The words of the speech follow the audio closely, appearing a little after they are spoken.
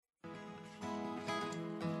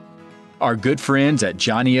Our good friends at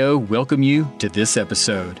Johnny O welcome you to this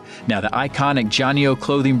episode. Now, the iconic Johnny O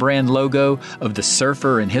clothing brand logo of the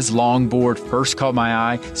surfer and his longboard first caught my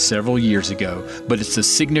eye several years ago, but it's the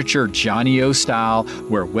signature Johnny O style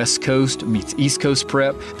where West Coast meets East Coast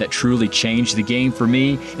prep that truly changed the game for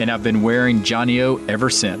me, and I've been wearing Johnny O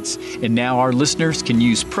ever since. And now our listeners can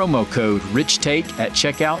use promo code RichTake at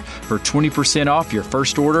checkout for 20% off your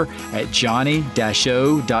first order at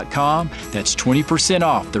johnny-o.com. That's 20%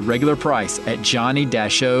 off the regular price at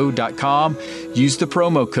johnny-o.com. Use the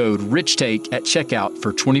promo code RichTake at checkout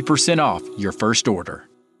for 20% off your first order.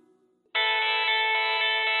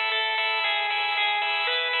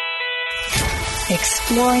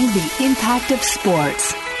 Exploring the impact of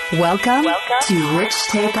sports. Welcome to Rich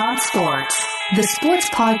Take on Sports, the sports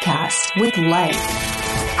podcast with life.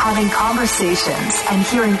 Having conversations and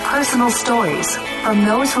hearing personal stories from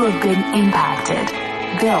those who have been impacted,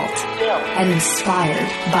 built, and inspired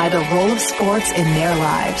by the role of sports in their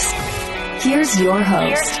lives. Here's your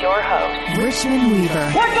host, Richmond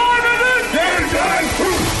Weaver. What time is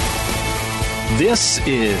it? This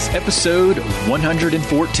is episode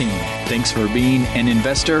 114. Thanks for being an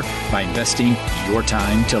investor by investing your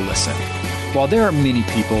time to listen. While there are many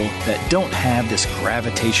people that don't have this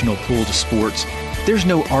gravitational pull to sports, there's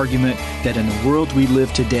no argument that in the world we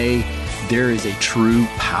live today, there is a true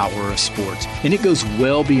power of sports, and it goes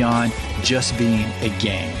well beyond just being a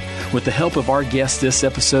game. With the help of our guest this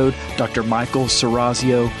episode, Dr. Michael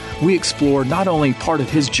Serrazio, we explore not only part of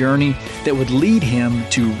his journey that would lead him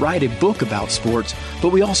to write a book about sports,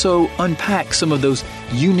 but we also unpack some of those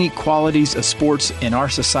unique qualities of sports in our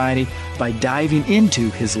society by diving into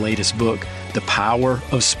his latest book, The Power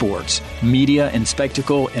of Sports, Media and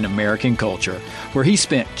Spectacle in American Culture, where he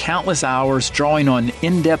spent countless hours drawing on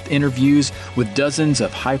in-depth interviews with dozens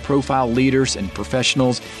of high-profile leaders and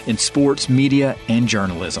professionals in sports, media, and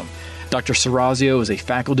journalism. Dr. Serrazio is a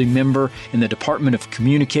faculty member in the Department of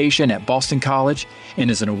Communication at Boston College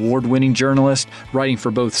and is an award-winning journalist, writing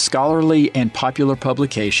for both scholarly and popular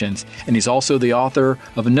publications, and he's also the author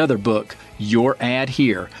of another book, Your Ad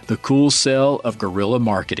Here, The Cool Sell of Guerrilla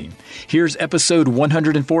Marketing. Here's episode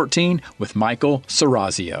 114 with Michael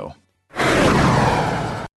Serrazio.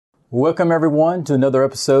 Welcome, everyone, to another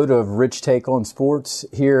episode of Rich Take on Sports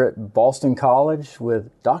here at Boston College with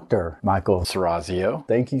Dr. Michael Serrazio.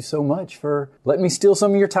 Thank you so much for letting me steal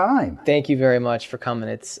some of your time. Thank you very much for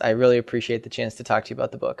coming. I really appreciate the chance to talk to you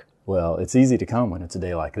about the book. Well, it's easy to come when it's a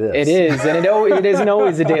day like this. It is, and it isn't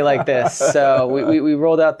always a day like this. So we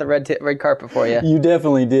rolled out the red carpet for you. You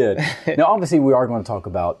definitely did. Now, obviously, we are going to talk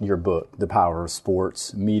about your book, The Power of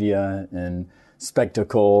Sports, Media and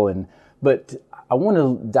Spectacle, but I want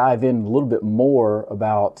to dive in a little bit more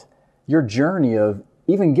about your journey of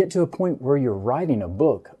even get to a point where you're writing a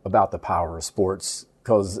book about the power of sports.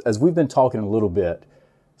 Because as we've been talking a little bit,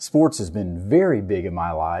 sports has been very big in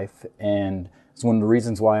my life, and it's one of the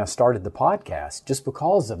reasons why I started the podcast, just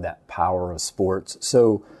because of that power of sports.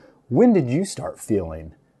 So when did you start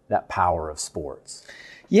feeling that power of sports?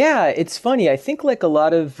 Yeah, it's funny. I think like a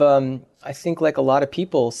lot of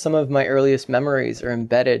people, some of my earliest memories are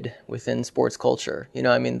embedded within sports culture. You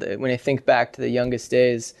know, I mean, when I think back to the youngest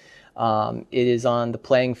days, it is on the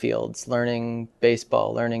playing fields, learning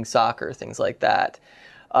baseball, learning soccer, things like that.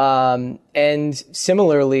 And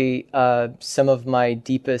similarly, some of my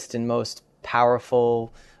deepest and most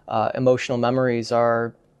powerful emotional memories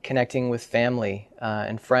are connecting with family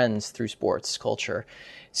and friends through sports culture.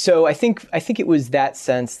 So I think it was that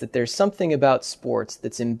sense that there's something about sports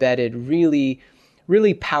that's embedded really,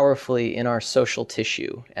 really powerfully in our social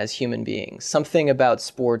tissue as human beings. Something about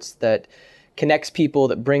sports that connects people,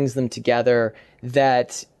 that brings them together,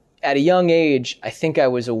 that at a young age, I think I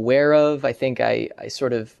was aware of. I think I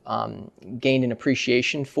sort of gained an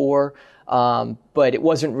appreciation for. But it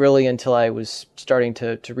wasn't really until I was starting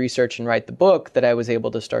to research and write the book that I was able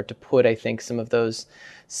to start to put, I think, some of those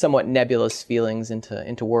somewhat nebulous feelings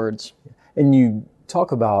into words. And you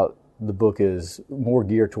talk about the book is more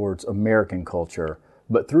geared towards American culture,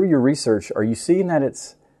 but through your research, are you seeing that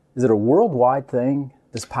is it a worldwide thing,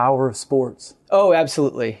 this power of sports? Oh,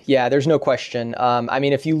 absolutely. Yeah, there's no question. I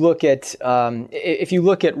mean, if you look at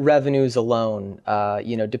revenues alone,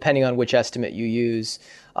 depending on which estimate you use,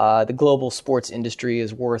 the global sports industry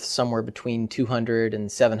is worth somewhere between $200 and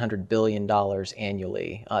 $700 billion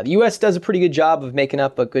annually. The U.S. does a pretty good job of making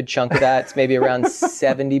up a good chunk of that. It's maybe around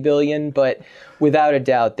 70 billion, but without a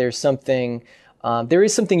doubt, there is something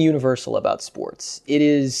universal about sports. It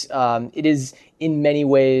is in many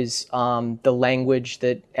ways the language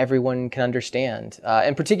that everyone can understand,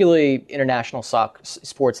 and particularly international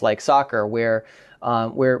sports like soccer, where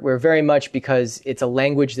where very much because it's a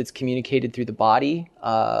language that's communicated through the body.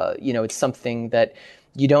 It's something that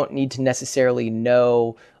you don't need to necessarily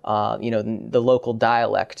know, the local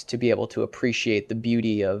dialect to be able to appreciate the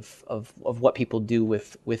beauty of what people do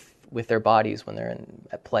with their bodies when they're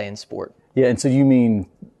at play in sport. Yeah, and so you mean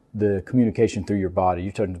the communication through your body.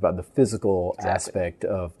 You're talking about the physical aspect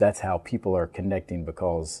of that's how people are connecting,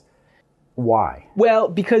 because why? Well,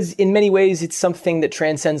 because in many ways it's something that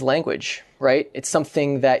transcends language, right? It's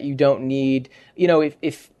something that you don't need,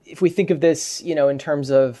 if we think of this, in terms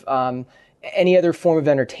of any other form of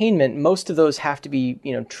entertainment, most of those have to be,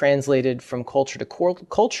 translated from culture to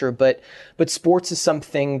culture. But sports is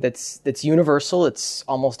something that's universal. It's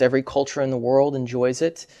almost every culture in the world enjoys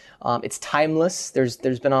it. It's timeless. There's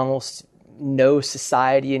been almost no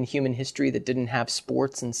society in human history that didn't have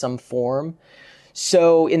sports in some form.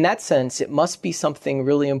 So in that sense, it must be something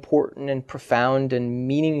really important and profound and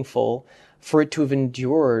meaningful for it to have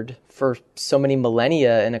endured for so many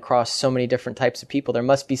millennia and across so many different types of people. There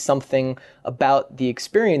must be something about the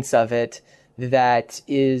experience of it that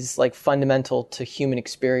is like fundamental to human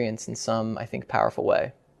experience in some, I think, powerful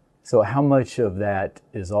way. So how much of that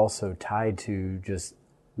is also tied to just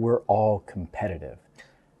we're all competitive?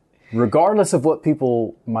 Regardless of what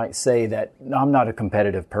people might say that I'm not a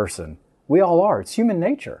competitive person, we all are. It's human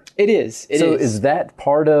nature. It is. So is that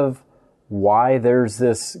part of why there's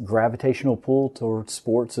this gravitational pull towards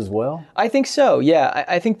sports as well? I think so, yeah.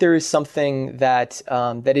 I think there is something that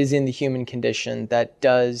that is in the human condition that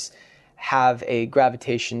does have a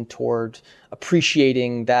gravitation toward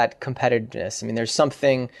appreciating that competitiveness. I mean, there's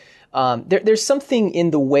something there's something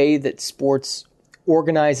in the way that sports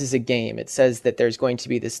organizes a game. It says that there's going to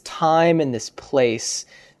be this time and this place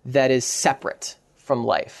that is separate from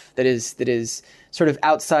life, that is sort of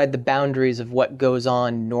outside the boundaries of what goes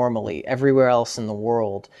on normally everywhere else in the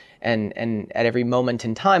world and at every moment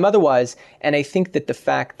in time otherwise. And I think that the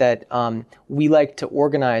fact that we like to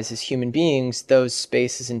organize as human beings those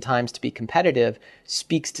spaces and times to be competitive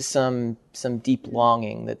speaks to some deep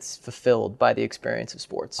longing that's fulfilled by the experience of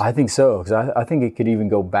sports. I think so, because I think it could even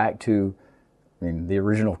go back to the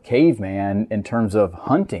original caveman in terms of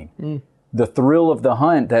hunting. The thrill of the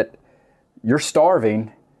hunt, that you're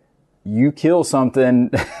starving, you kill something,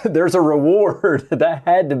 there's a reward. That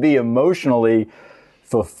had to be emotionally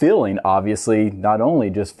fulfilling, obviously, not only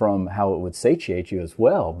just from how it would satiate you as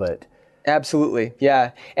well, but absolutely,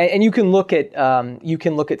 yeah. And you can look at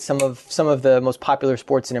some of the most popular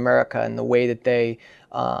sports in America and the way that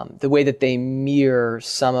they mirror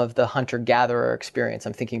some of the hunter-gatherer experience.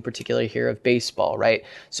 I'm thinking particularly here of baseball, right?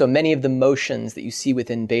 So many of the motions that you see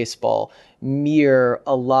within baseball mirror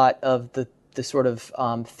a lot of the sort of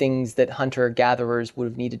things that hunter-gatherers would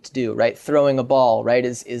have needed to do, right? Throwing a ball, right,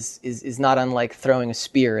 is not unlike throwing a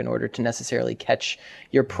spear in order to necessarily catch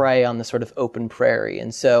your prey on the sort of open prairie.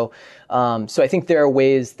 And so I think there are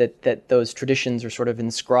ways that those traditions are sort of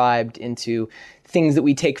inscribed into things that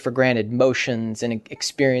we take for granted, motions and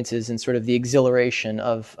experiences and sort of the exhilaration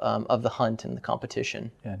of the hunt and the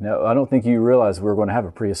competition. Yeah, no, I don't think you realize we're going to have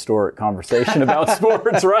a prehistoric conversation about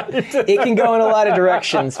sports, right? It can go in a lot of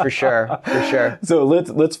directions, for sure. So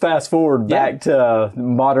let's fast forward back to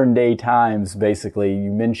modern day times. Basically,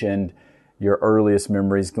 you mentioned your earliest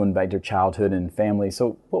memories going back to childhood and family.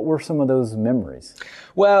 So what were some of those memories?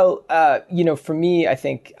 Well, for me, I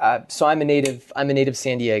think, so I'm a native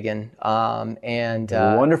San Diegan, and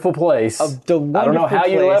wonderful place. I don't know how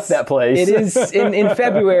you left that place. It is in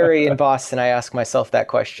February in Boston. I ask myself that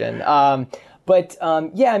question. For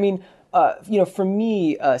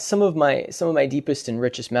me, some of my deepest and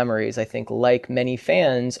richest memories, I think, like many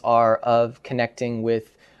fans, are of connecting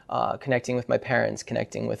with my parents,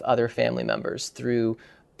 connecting with other family members through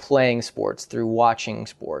playing sports, through watching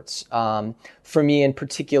sports. For me in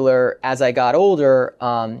particular, as I got older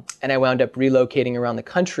and I wound up relocating around the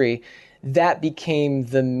country, that became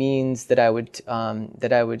the means that I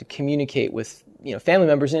would communicate with family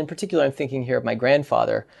members. And in particular, I'm thinking here of my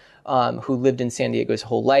grandfather, who lived in San Diego his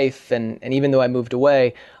whole life. And even though I moved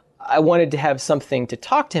away, I wanted to have something to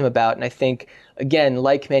talk to him about. And I think, again,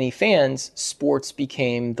 like many fans, sports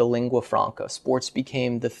became the lingua franca. Sports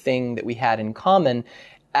became the thing that we had in common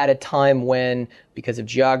at a time when, because of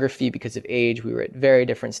geography, because of age, we were at very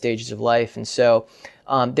different stages of life. And so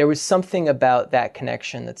there was something about that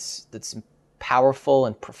connection that's powerful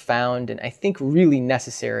and profound, and I think really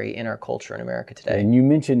necessary in our culture in America today. And you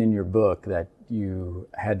mentioned in your book that you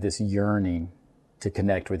had this yearning to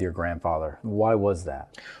connect with your grandfather. Why was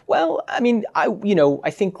that? Well, I mean, I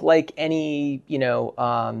think like any,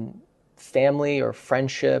 family or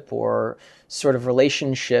friendship or sort of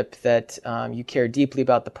relationship that you care deeply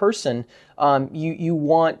about the person, you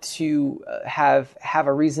want to have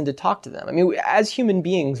a reason to talk to them. I mean, as human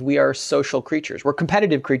beings, we are social creatures. We're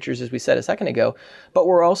competitive creatures, as we said a second ago, but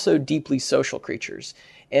we're also deeply social creatures.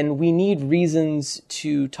 And we need reasons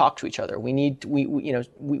to talk to each other. We need a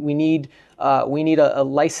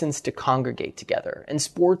license to congregate together. And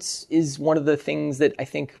sports is one of the things that I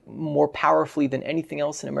think more powerfully than anything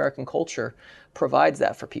else in American culture provides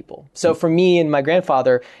that for people. So for me and my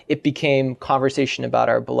grandfather, it became conversation about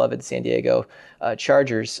our beloved San Diego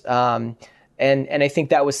Chargers. And I think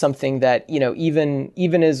that was something that,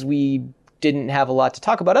 even as we didn't have a lot to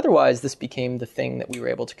talk about otherwise, this became the thing that we were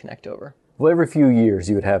able to connect over. Well, every few years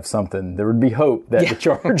you would have something. There would be hope that the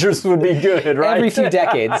Chargers would be good, right? Every few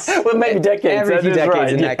decades. Well, maybe decades. Every few decades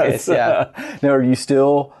right. in that case, yeah. Now, are you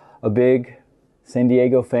still a big San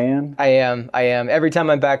Diego fan? I am. Every time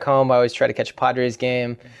I'm back home, I always try to catch a Padres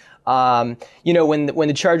game. When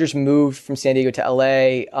the Chargers moved from San Diego to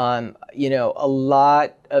LA, a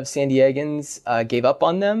lot of San Diegans gave up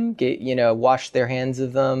on them, washed their hands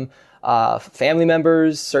of them. Family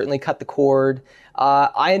members certainly cut the cord.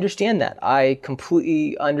 I understand that. I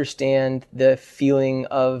completely understand the feeling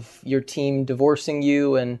of your team divorcing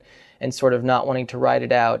you and sort of not wanting to ride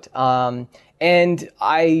it out. And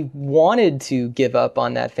I wanted to give up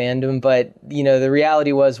on that fandom, but the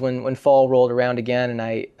reality was when fall rolled around again, and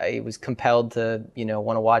I was compelled to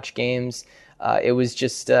want to watch games. It was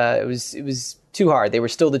just it was too hard. They were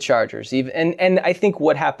still the Chargers, and I think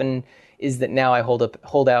what happened is that now I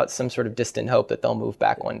hold out some sort of distant hope that they'll move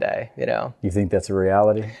back one day, You think that's a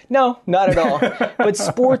reality? No, not at all. But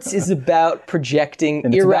sports is about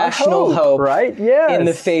projecting irrational hope, right? Yes. In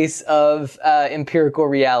the face of empirical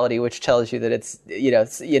reality, which tells you that it's,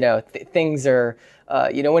 things are,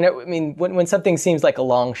 when something seems like a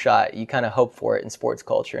long shot, you kind of hope for it in sports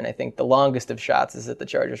culture. And I think the longest of shots is that the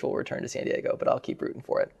Chargers will return to San Diego, but I'll keep rooting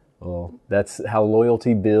for it. Well, that's how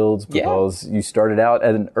loyalty builds because you started out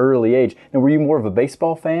at an early age. Now, were you more of a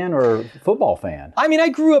baseball fan or football fan? I mean, I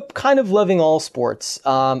grew up kind of loving all sports.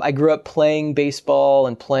 I grew up playing baseball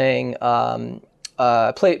and played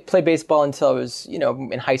baseball until I was,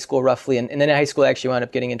 in high school roughly. And then in high school, I actually wound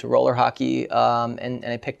up getting into roller hockey, and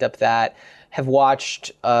I picked up that. Have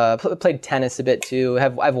watched, played tennis a bit too.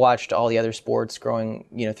 I've watched all the other sports growing,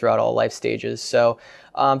 throughout all life stages. So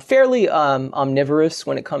fairly omnivorous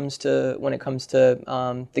when it comes to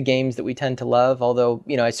the games that we tend to love. Although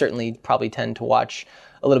I certainly probably tend to watch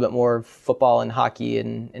a little bit more football and hockey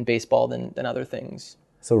and baseball than other things.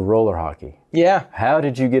 So roller hockey. Yeah. How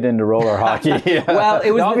did you get into roller hockey? Well,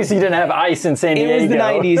 it was obviously you didn't have ice in San Diego. It was the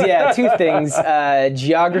 90s. Yeah, two things: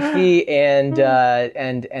 geography and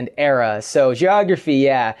era. So geography,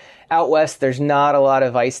 yeah. Out west, there's not a lot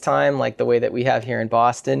of ice time like the way that we have here in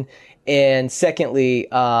Boston. And secondly,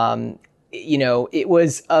 it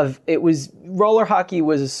was roller hockey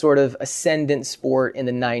was a sort of ascendant sport in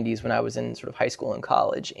the 90s when I was in sort of high school and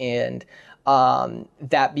college, and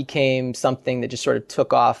that became something that just sort of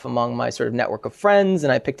took off among my sort of network of friends,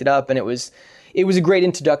 and I picked it up, and it was a great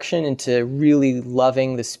introduction into really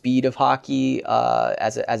loving the speed of hockey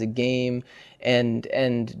as a game,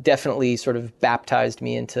 and definitely sort of baptized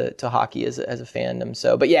me into hockey as a fandom.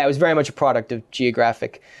 So, but yeah, it was very much a product of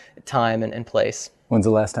geographic time and place. When's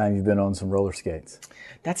the last time you've been on some roller skates?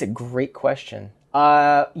 That's a great question.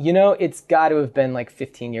 It's got to have been like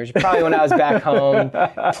 15 years. Probably when I was back home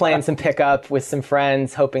playing some pickup with some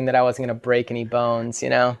friends, hoping that I wasn't going to break any bones,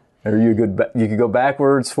 Are you you could go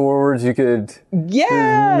backwards, forwards, you could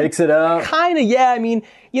mix it up? Kind of, yeah. I mean,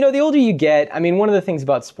 the older you get, one of the things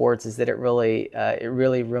about sports is that it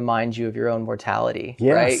really reminds you of your own mortality,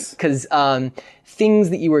 right? Because things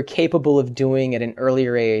that you were capable of doing at an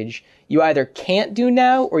earlier age, you either can't do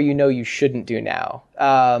now or you shouldn't do now.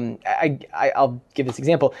 I'll give this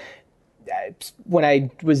example. When I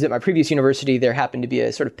was at my previous university, there happened to be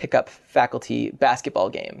a sort of pickup faculty basketball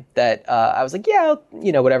game that I was like,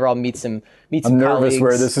 whatever. I'll meet some I'm nervous colleagues,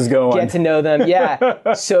 where this is going. Get to know them.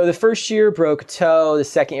 Yeah. So the first year broke a toe, the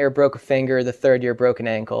second year broke a finger, the third year broke an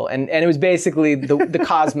ankle, and it was basically the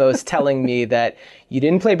cosmos telling me that you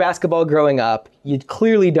didn't play basketball growing up. You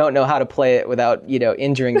clearly don't know how to play it without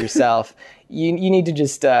injuring yourself. You need to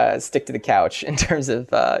just stick to the couch in terms of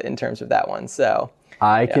that one. So.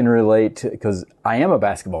 I can relate to, because I am a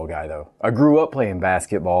basketball guy though. I grew up playing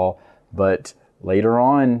basketball, but later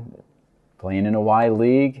on, playing in a Y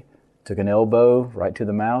League, took an elbow right to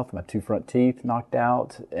the mouth, my 2 front teeth knocked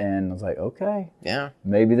out, and I was like, okay,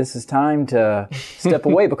 maybe this is time to step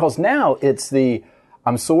away, because now it's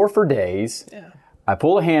I'm sore for days. Yeah. I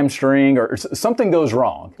pull a hamstring or something goes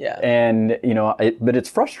wrong. Yeah. And, but it's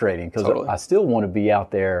frustrating because Totally. I still want to be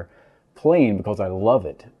out there playing because I love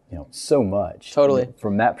it, so much. Totally.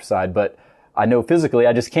 From that side. But I know physically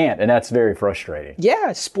I just can't. And that's very frustrating.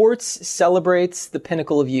 Yeah. Sports celebrates the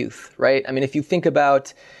pinnacle of youth, right? I mean, if you think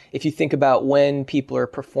about when people are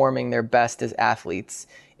performing their best as athletes,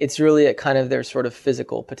 it's really at kind of their sort of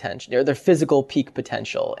physical potential, or their physical peak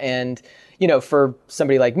potential. And, for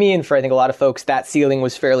somebody like me and for I think a lot of folks, that ceiling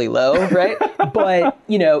was fairly low, right? But,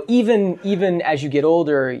 even as you get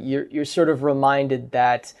older, you're sort of reminded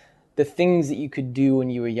that the things that you could do when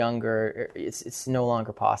you were younger, it's no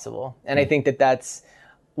longer possible. And I think that that's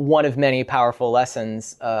one of many powerful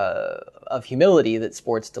lessons of humility that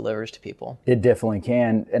sports delivers to people. It definitely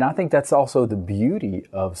can. And I think that's also the beauty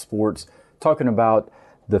of sports, talking about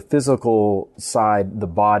the physical side, the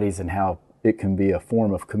bodies, and how it can be a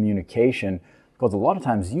form of communication. Because a lot of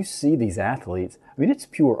times you see these athletes, it's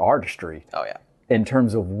pure artistry. Oh, yeah. In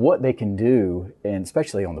terms of what they can do, and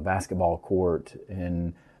especially on the basketball court.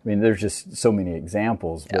 And there's just so many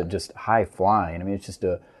examples, but just high flying. It's just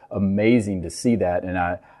amazing to see that. And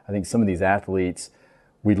I think some of these athletes,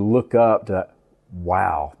 we look up to,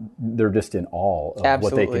 wow, they're just in awe of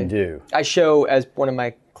Absolutely. what they can do. I show, as one of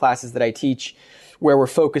my classes that I teach, where we're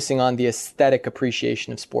focusing on the aesthetic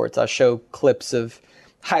appreciation of sports. I'll show clips of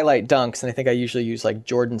highlight dunks, and I think I usually use like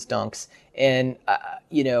Jordan's dunks. And, I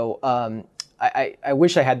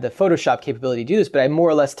wish I had the Photoshop capability to do this, but I more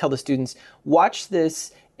or less tell the students, watch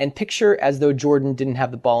this and picture as though Jordan didn't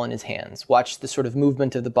have the ball in his hands. Watch the sort of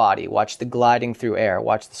movement of the body, watch the gliding through air,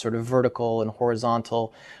 watch the sort of vertical and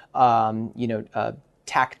horizontal,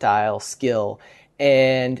 tactile skill.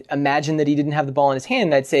 And imagine that he didn't have the ball in his hand.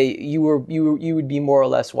 And I'd say you would be more or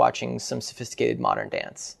less watching some sophisticated modern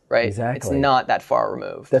dance, right? Exactly. It's not that far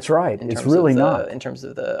removed. That's right. It's really not. In terms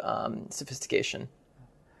of the sophistication.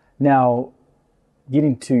 Now,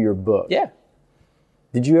 getting to your book. Yeah.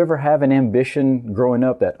 Did you ever have an ambition growing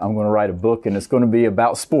up that I'm going to write a book and it's going to be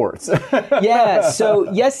about sports? Yeah.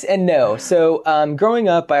 So yes and no. So growing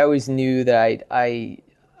up, I always knew that I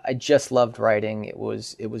just loved writing. It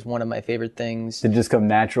was one of my favorite things. Did it just come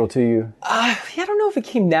natural to you? I don't know if it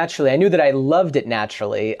came naturally. I knew that I loved it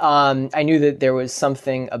naturally. I knew that there was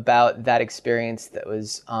something about that experience that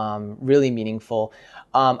was really meaningful.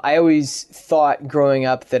 I always thought growing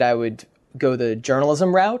up that I would go the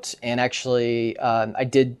journalism route, and actually I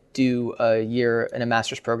did do a year in a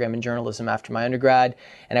master's program in journalism after my undergrad,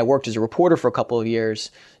 and I worked as a reporter for a couple of years.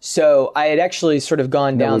 So I had actually sort of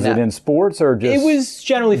gone down Was it in sports or just? It was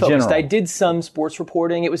generally focused. General? I did some sports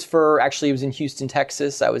reporting. It was in Houston,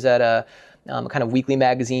 Texas. I was at a kind of weekly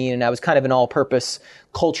magazine, and I was kind of an all-purpose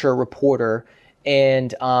culture reporter.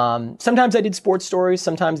 And sometimes I did sports stories.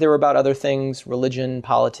 Sometimes they were about other things, religion,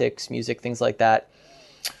 politics, music, things like that.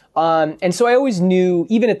 And so I always knew,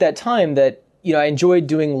 even at that time, that I enjoyed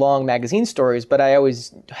doing long magazine stories, but I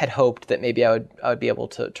always had hoped that maybe I would be able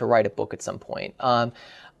to write a book at some point.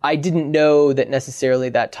 I didn't know that necessarily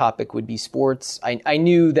that topic would be sports. I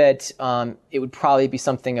knew that it would probably be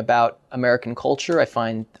something about American culture. I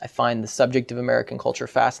find the subject of American culture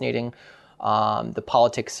fascinating, the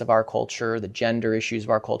politics of our culture, the gender issues of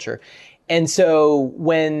our culture. And so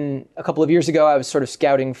when a couple of years ago I was sort of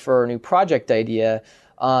scouting for a new project idea,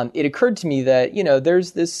 it occurred to me that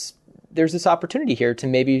there's this opportunity here to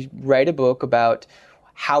maybe write a book about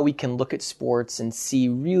how we can look at sports and see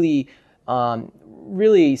really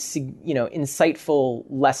insightful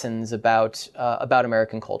lessons about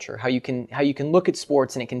American culture. How you can look at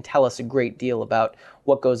sports and it can tell us a great deal about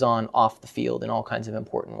what goes on off the field in all kinds of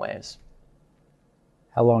important ways.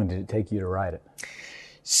 How long did it take you to write it?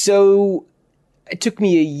 So it took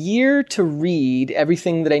me a year to read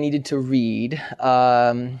everything that I needed to read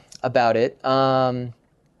about it. And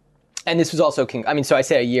this was also, so I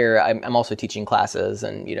say a year, I'm also teaching classes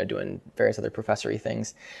and, doing various other professory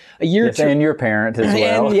things. A year and your parent as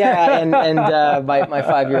well. And my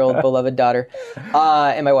 5-year-old beloved daughter,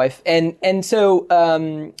 and my wife. And so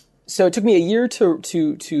it took me a year to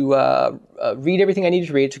read everything I needed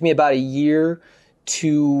to read. It took me about a year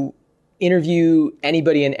to interview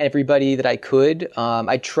anybody and everybody that I could.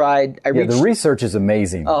 The research is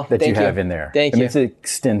amazing that you have in there. Thank you. It's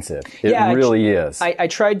extensive. It really is. I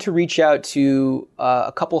tried to reach out to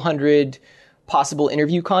a couple hundred possible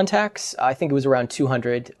interview contacts. I think it was around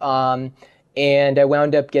 200. And I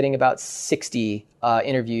wound up getting about 60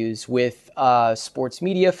 interviews with sports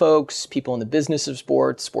media folks, people in the business of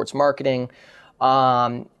sports, sports marketing,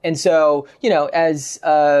 And so, as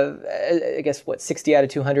I guess 60 out of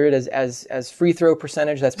 200 as free throw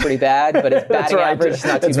percentage, that's pretty bad, but as batting average, it's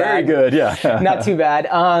not too bad. It's very good, yeah. Not too bad.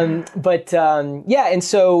 And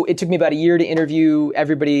so it took me about a year to interview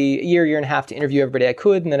everybody, a year and a half to interview everybody I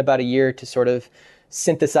could, and then about a year to sort of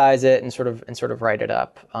synthesize it and sort of write it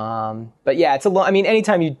up. But yeah, it's a long. I mean,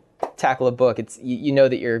 anytime you tackle a book, it's you know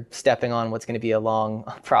that you're stepping on what's going to be a long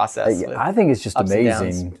process. I think it's just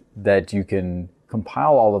amazing that you can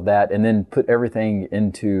compile all of that and then put everything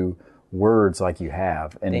into words like you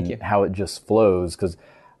have, and how it just flows. Because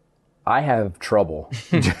I have trouble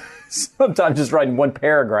sometimes just writing one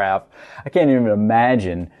paragraph. I can't even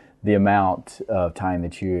imagine the amount of time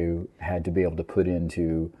that you had to be able to put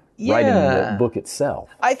into writing the book itself.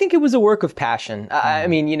 I think it was a work of passion. I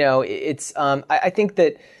mean, it's. I think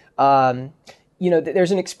that.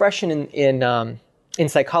 There's an expression in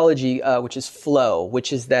psychology which is flow,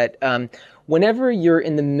 which is that whenever you're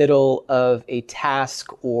in the middle of a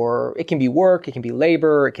task, or it can be work, it can be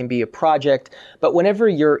labor, it can be a project, but whenever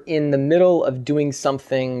you're in the middle of doing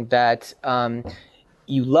something that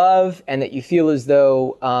you love and that you feel as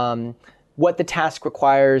though what the task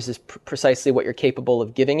requires is precisely what you're capable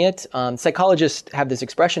of giving it. Psychologists have this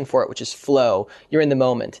expression for it, which is flow. You're in the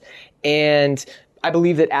moment. And I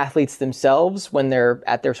believe that athletes themselves, when they're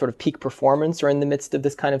at their sort of peak performance, are in the midst of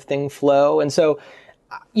this kind of thing, flow. And so,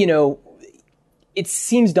 it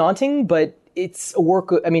seems daunting, but it's a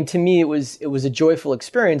work. I mean, to me, it was a joyful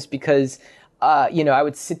experience because, I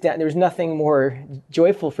would sit down. There was nothing more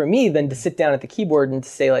joyful for me than to sit down at the keyboard and to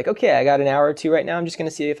say, like, okay, I got an hour or two right now. I'm just going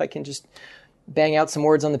to see if I can just bang out some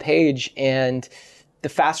words on the page. And the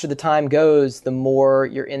faster the time goes, the more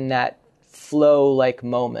you're in that flow-like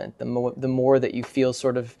moment, the more that you feel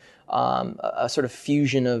sort of a sort of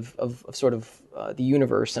fusion of the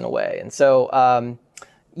universe in a way. And so, I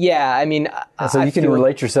mean, so you can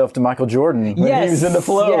relate yourself to Michael Jordan when he was in the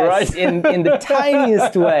flow, right? in the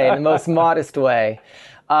tiniest way, in the most modest way.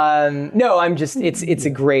 No, I'm just, it's a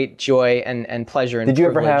great joy and pleasure and Did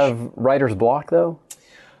you privilege. ever have writer's block though?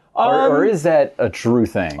 Or is that a true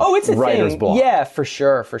thing? Oh, it's a writer's thing. block. Yeah, for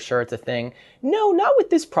sure, it's a thing. No, not with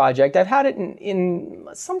this project. I've had it in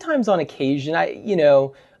sometimes on occasion.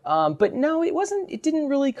 But no, it wasn't. It didn't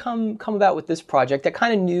really come about with this project. I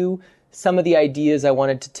kind of knew some of the ideas I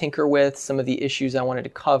wanted to tinker with, some of the issues I wanted to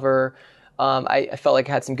cover. I felt like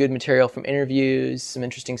I had some good material from interviews, some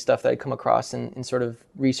interesting stuff that I'd come across in sort of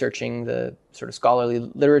researching the sort of scholarly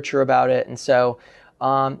literature about it, and so.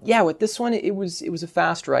 With this one, it was a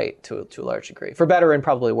fast write to a large degree, for better and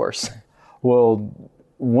probably worse. Well,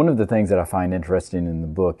 one of the things that I find interesting in the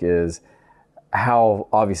book is how,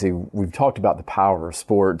 obviously, we've talked about the power of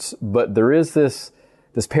sports, but there is this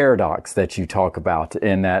paradox that you talk about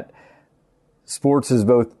in that sports is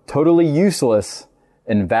both totally useless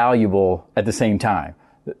and valuable at the same time.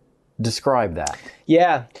 Describe that.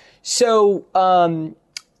 Yeah. So,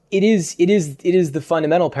 It is the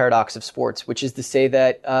fundamental paradox of sports, which is to say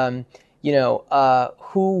that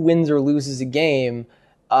who wins or loses a game,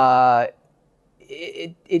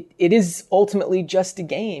 it is ultimately just a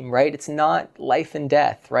game, right? It's not life and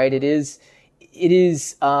death, right? It is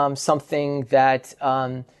something that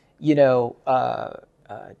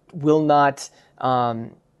will not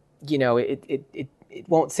it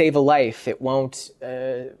won't save a life. It won't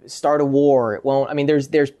start a war. It won't. I mean,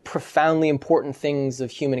 there's profoundly important things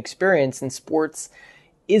of human experience, and sports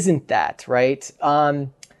isn't that, right?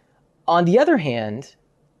 On the other hand,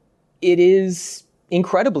 it is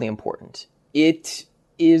incredibly important. It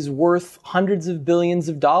is worth hundreds of billions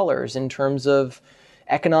of dollars in terms of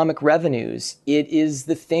economic revenues. It is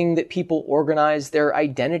the thing that people organize their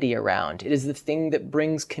identity around. It is the thing that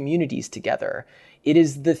brings communities together. It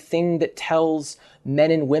is the thing that tells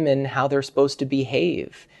men and women how they're supposed to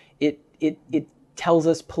behave. It tells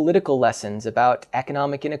us political lessons about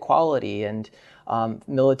economic inequality and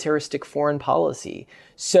militaristic foreign policy.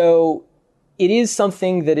 So it is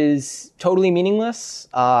something that is totally meaningless.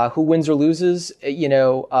 Who wins or loses,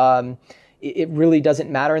 it really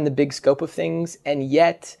doesn't matter in the big scope of things, and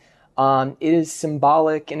yet it is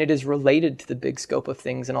symbolic and it is related to the big scope of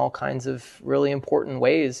things in all kinds of really important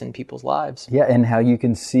ways in people's lives. Yeah, and how you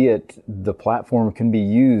can see it, the platform can be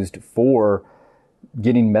used for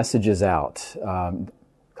getting messages out.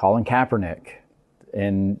 Colin Kaepernick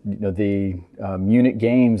and the Munich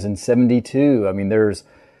Games in '72. I mean, there's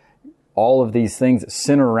all of these things that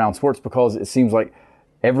center around sports because it seems like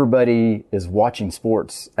everybody is watching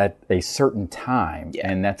sports at a certain time,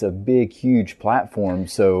 and that's a big, huge platform.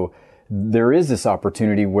 So there is this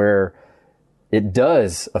opportunity where it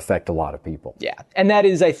does affect a lot of people. Yeah, and that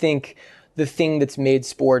is, I think, the thing that's made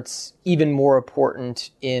sports even more important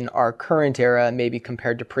in our current era, maybe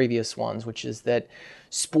compared to previous ones, which is that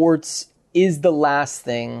sports is the last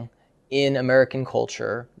thing in American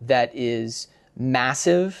culture that is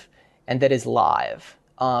massive and that is live.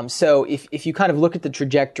 So if you kind of look at the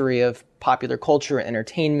trajectory of popular culture and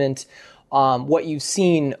entertainment, what you've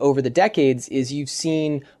seen over the decades is you've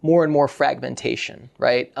seen more and more fragmentation,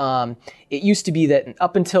 right? It used to be that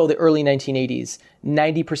up until the early 1980s,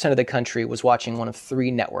 90% of the country was watching one of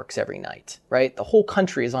 3 networks every night, right? The whole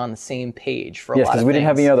country is on the same page for a lot of things. Yes, because we didn't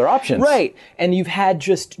have any other options. Right. And you've had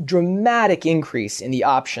just dramatic increase in the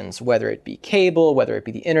options, whether it be cable, whether it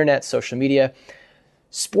be the internet, social media.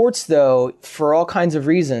 Sports, though, for all kinds of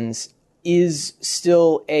reasons, is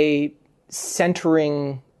still a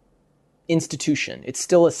centering institution. It's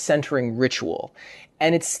still a centering ritual.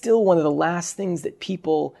 And it's still one of the last things that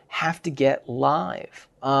people have to get live.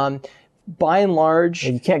 By and large,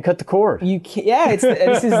 you can't cut the cord. You can't. Yeah,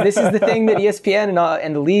 this is the thing that ESPN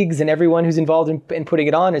and the leagues and everyone who's involved in putting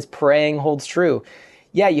it on is praying holds true.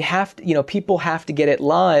 Yeah, you have to. People have to get it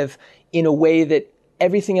live in a way that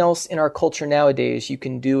everything else in our culture nowadays you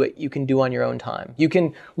can do on your own time. You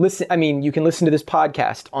can listen. You can listen to this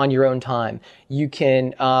podcast on your own time. You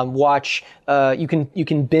can watch. You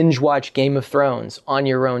can binge watch Game of Thrones on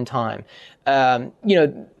your own time.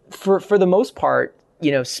 For the most part,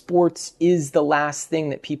 sports is the last thing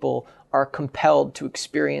that people are compelled to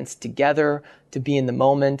experience together, to be in the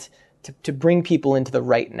moment, to bring people into the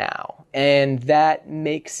right now. And that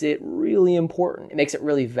makes it really important. It makes it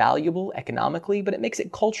really valuable economically, but it makes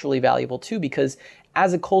it culturally valuable too, because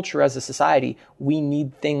as a culture, as a society, we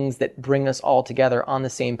need things that bring us all together on the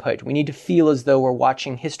same page. We need to feel as though we're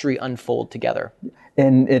watching history unfold together.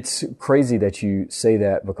 And it's crazy that you say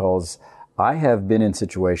that, because I have been in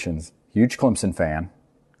situations, huge Clemson fan,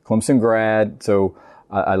 Clemson grad, so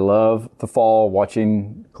I love the fall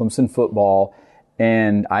watching Clemson football,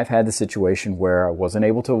 and I've had the situation where I wasn't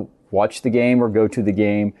able to watch the game or go to the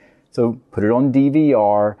game, so put it on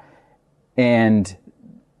DVR and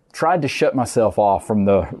tried to shut myself off from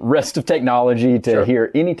the rest of technology to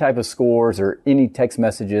hear any type of scores or any text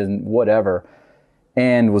messages and whatever,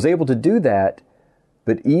 and was able to do that.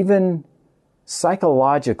 But even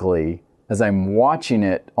psychologically, as I'm watching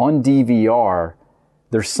it on DVR,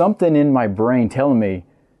 there's something in my brain telling me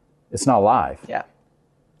it's not live. Yeah.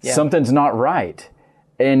 Something's not right.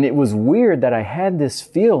 And it was weird that I had this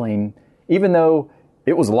feeling, even though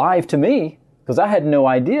it was live to me, because I had no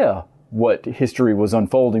idea what history was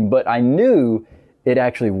unfolding, but I knew it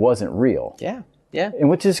actually wasn't real. Yeah. Yeah. And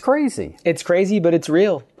which is crazy. It's crazy, but it's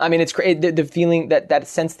real. It's the feeling, that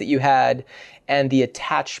sense that you had and the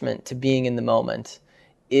attachment to being in the moment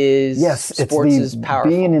is, sports is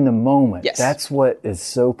powerful. Being in the moment. Yes. That's what is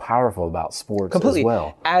so powerful about sports as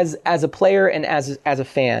well. As a player and as a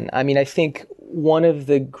fan, I think one of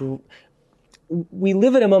we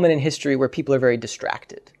live in a moment in history where people are very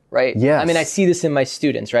distracted, right? Yes. I see this in my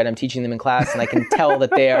students, right? I'm teaching them in class, and I can tell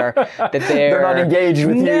that they're not engaged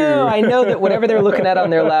with you. No, I know that whatever they're looking at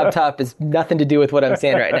on their laptop is nothing to do with what I'm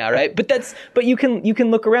saying right now, right? But you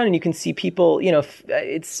can look around and you can see people.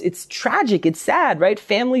 It's tragic, it's sad, right?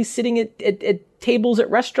 Families sitting at tables at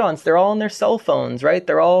restaurants, they're all on their cell phones, right?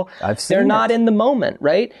 They're not in the moment,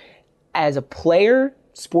 right? As a player,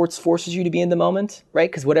 sports forces you to be in the moment,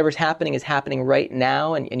 right? Because whatever's happening is happening right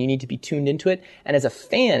now, and you need to be tuned into it. And as a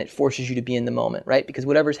fan, it forces you to be in the moment, right? Because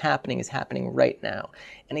whatever's happening is happening right now.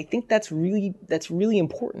 And I think that's really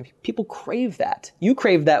important. People crave that. You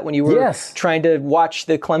craved that when you were trying to watch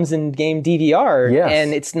the Clemson game DVR,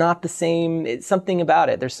 and it's not the same. It's something about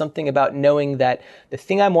it. There's something about knowing that the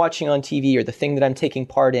thing I'm watching on TV or the thing that I'm taking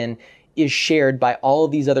part in is shared by all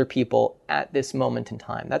of these other people at this moment in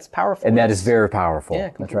time. That's powerful. And that is very powerful. Yeah,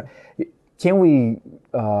 that's right. Can we,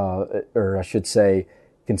 or I should say,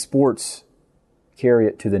 can sports carry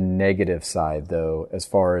it to the negative side, though, as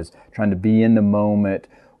far as trying to be in the moment,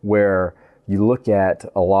 where you look at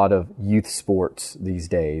a lot of youth sports these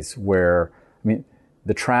days where,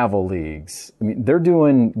 the travel leagues, they're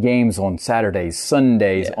doing games on Saturdays,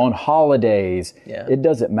 Sundays, on holidays. Yeah. It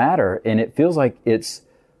doesn't matter. And it feels like it's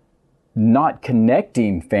not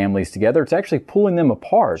connecting families together. It's actually pulling them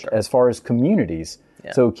apart as far as communities.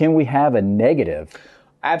 Yeah. So can we have a negative?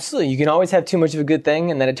 Absolutely. You can always have too much of a good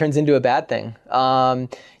thing and then it turns into a bad thing.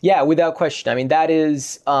 Without question. That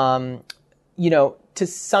is, to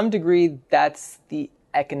some degree, that's the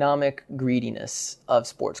economic greediness of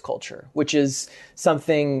sports culture, which is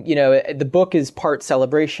something, the book is part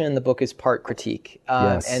celebration, the book is part critique.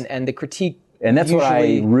 And the critique And that's what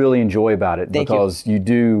I really enjoy about it, because you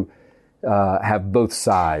do have both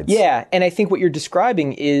sides. Yeah, and I think what you're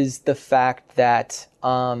describing is the fact that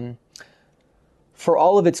for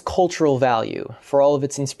all of its cultural value, for all of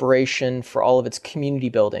its inspiration, for all of its community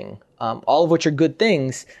building, all of which are good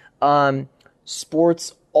things,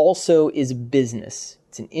 sports also is a business.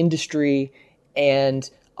 It's an industry, and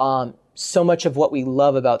so much of what we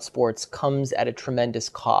love about sports comes at a tremendous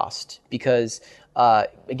cost because,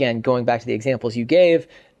 again, going back to the examples you gave,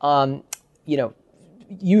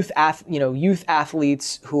 youth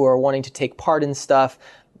athletes who are wanting to take part in stuff,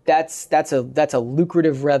 that's a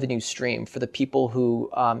lucrative revenue stream for the people who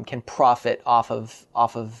can profit off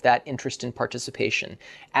of that interest in participation.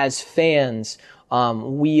 As fans,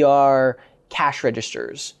 we are cash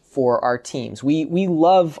registers for our teams. We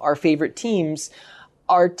love our favorite teams.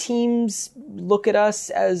 Our teams look at us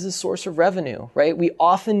as a source of revenue, right? We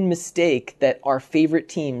often mistake that our favorite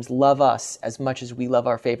teams love us as much as we love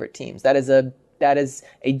our favorite teams. That is a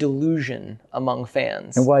delusion among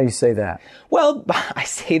fans. And why do you say that? Well, I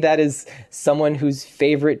say that as someone whose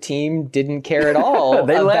favorite team didn't care at all.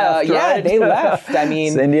 They left, Yeah, right? they left. I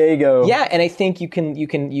mean, San Diego. Yeah, and I think you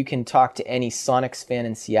can talk to any Sonics fan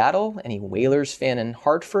in Seattle, any Whalers fan in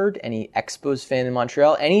Hartford, any Expos fan in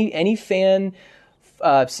Montreal, any fan,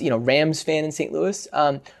 Rams fan in St. Louis,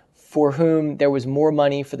 for whom there was more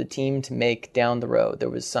money for the team to make down the road. There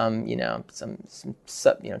was some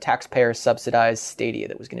taxpayer subsidized stadia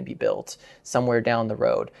that was going to be built somewhere down the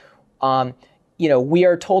road. We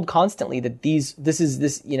are told constantly that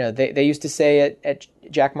they used to say at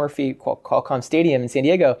Jack Murphy Qualcomm Stadium in San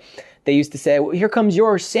Diego, they used to say, well, here comes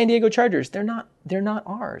your San Diego Chargers. They're not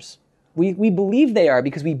ours. We believe they are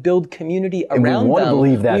because we build community around them. We want to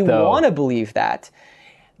believe that, though. We want to believe that,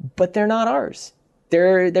 but they're not ours.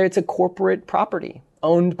 It's a corporate property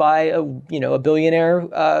owned by a billionaire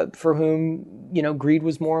for whom greed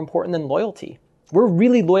was more important than loyalty. We're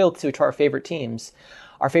really loyal to our favorite teams.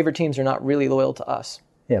 Our favorite teams are not really loyal to us.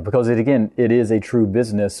 Yeah, because it is a true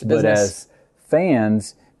business. But as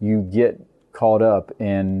fans, you get caught up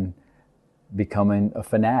in becoming a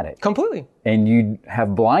fanatic. Completely. And you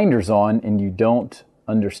have blinders on, and you don't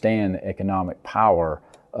understand the economic power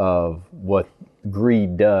of what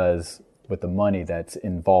greed does with the money that's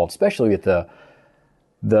involved, especially with the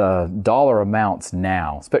dollar amounts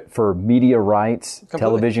now for media rights, completely.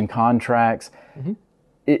 Television contracts. Mm-hmm.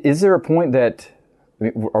 Is there a point that,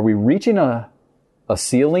 are we reaching a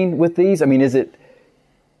ceiling with these? I mean,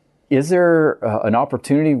 is there an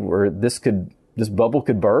opportunity where this bubble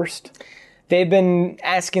could burst? They've been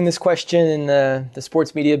asking this question in the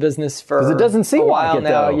sports media business for it doesn't seem a while like it,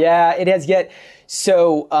 now. Though. Yeah, it has yet.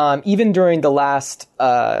 So even during the last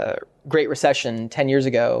Great Recession 10 years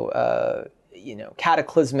ago,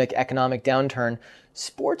 cataclysmic economic downturn,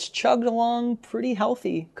 sports chugged along pretty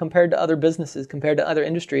healthy compared to other businesses, compared to other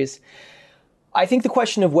industries. I think the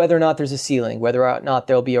question of whether or not there's a ceiling, whether or not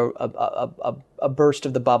there'll be a burst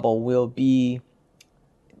of the bubble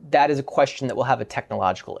that is a question that will have a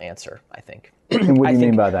technological answer, I think. And what do you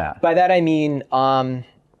mean by that? By that I mean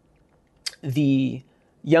the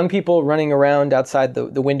young people running around outside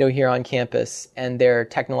the window here on campus and their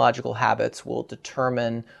technological habits will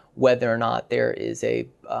determine whether or not there is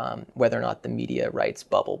whether or not the media rights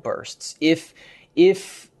bubble bursts. If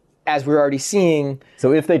as we're already seeing,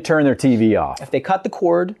 so if they turn their TV off, if they cut the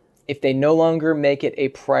cord, if they no longer make it a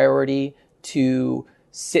priority to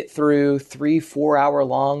sit through 3-4 hour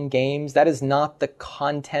long games, that is not the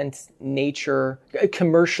content nature,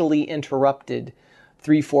 commercially interrupted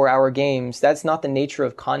 3-4 hour games. That's not the nature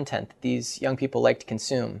of content that these young people like to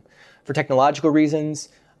consume for technological reasons,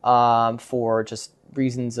 for just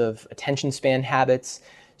reasons of attention span habits.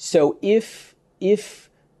 So if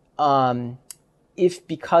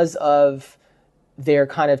because of their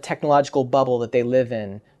kind of technological bubble that they live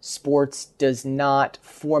in, sports does not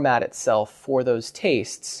format itself for those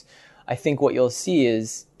tastes, I think what you'll see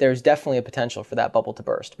is there's definitely a potential for that bubble to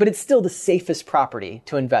burst. But it's still the safest property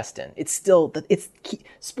to invest in.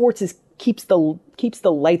 Sports keeps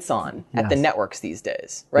the lights on at the networks these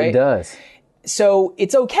days, right? It does. So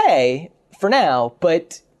it's okay for now,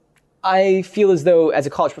 but I feel as though as a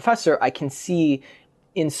college professor, I can see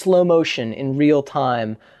in slow motion, in real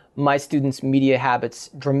time, my students' media habits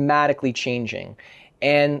dramatically changing.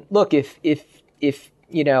 And look, if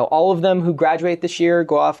all of them who graduate this year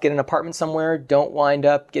go off, get an apartment somewhere, don't wind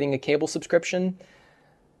up getting a cable subscription,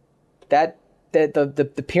 that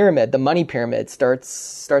the pyramid, the money pyramid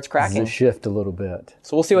starts cracking. Does it shift a little bit?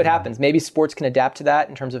 So we'll see what happens. Maybe sports can adapt to that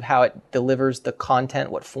in terms of how it delivers the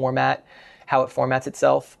content, what format, how it formats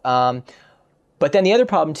itself. But then the other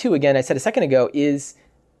problem too, again, I said a second ago, is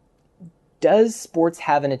does sports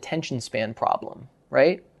have an attention span problem,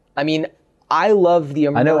 right? I mean, I love the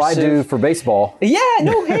immersive. I know I do for baseball. Yeah,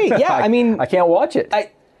 no, hey, yeah. I mean, I can't watch it.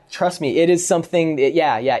 Trust me, it is something.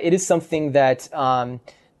 It is something that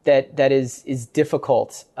that is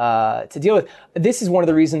difficult to deal with. This is one of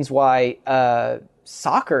the reasons why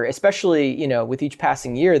soccer, especially with each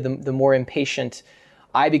passing year, the more impatient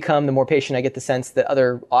I become, the more patient I get the sense that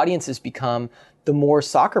other audiences become, the more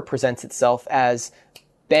soccer presents itself as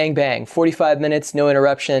bang, bang, 45 minutes, no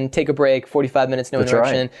interruption, take a break, 45 minutes, no That's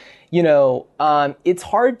interruption. Right. It's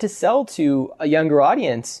hard to sell to a younger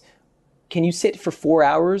audience. Can you sit for 4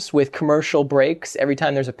 hours with commercial breaks every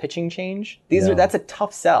time there's a pitching change? That's a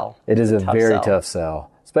tough sell. It is a very tough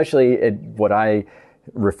sell, especially what I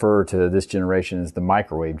refer to this generation as the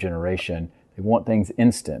microwave generation. They want things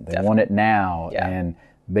instant. They want it now. Yeah. And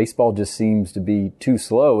baseball just seems to be too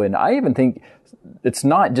slow. And I even think it's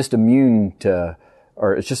not just immune to,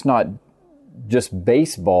 or it's just not just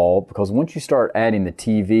baseball, because once you start adding the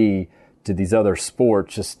TV to these other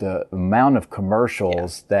sports, just the amount of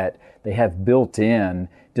commercials that they have built in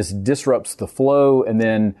just disrupts the flow. And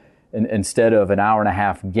then instead of an hour and a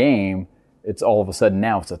half game, it's all of a sudden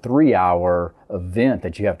now it's a 3-hour event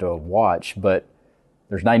that you have to watch. But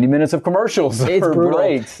there's 90 minutes of commercials or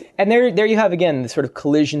breaks. And there you have, again, the sort of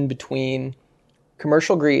collision between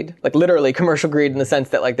commercial greed, like literally commercial greed in the sense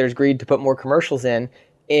that like there's greed to put more commercials in,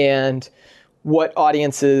 and what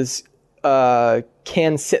audiences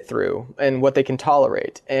can sit through and what they can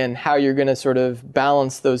tolerate, and how you're going to sort of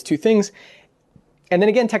balance those two things. And then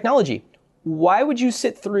again, technology. Why would you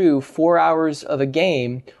sit through 4 hours of a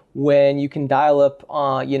game when you can dial up,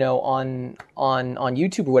 on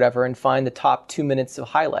YouTube or whatever and find the top 2 minutes of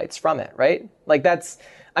highlights from it, right? Like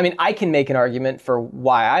I can make an argument for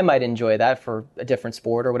why I might enjoy that for a different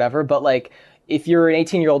sport or whatever, but like if you're an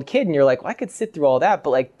 18-year-old kid and you're like, well, I could sit through all that, but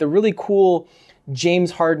like the really cool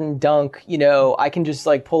James Harden dunk, I can just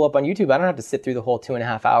like pull up on YouTube. I don't have to sit through the whole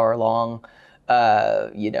 2.5 hour long,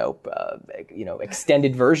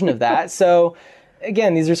 extended version of that. So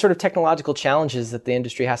again, these are sort of technological challenges that the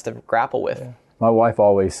industry has to grapple with. Yeah. My wife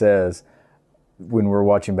always says when we're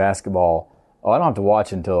watching basketball, I don't have to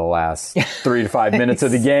watch until the last 3 to 5 minutes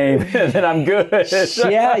of the game, and then I'm good.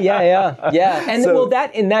 Yeah.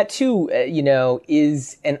 And that too,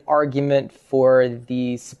 is an argument for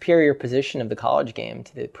the superior position of the college game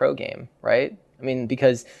to the pro game, right? I mean,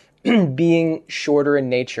 because being shorter in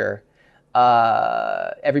nature,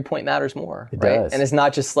 every point matters more, right? Does. And it's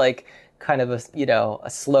not just like kind of a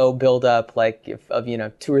slow build up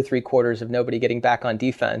of 2 or 3 quarters of nobody getting back on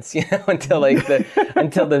defense until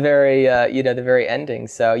the very ending.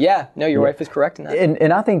 So your wife is correct in that.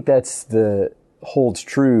 And I think holds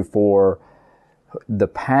true for the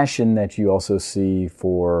passion that you also see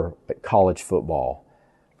for college football,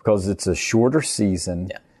 because it's a shorter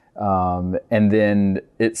season. Yeah. And then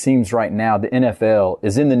it seems right now the NFL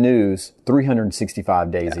is in the news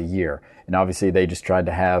 365 days a year. And obviously they just tried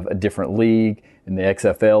to have a different league, and the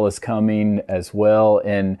XFL is coming as well.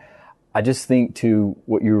 And I just think to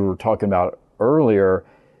what you were talking about earlier,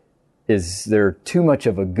 is there too much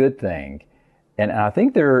of a good thing? And I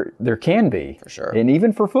think there can be. For sure. And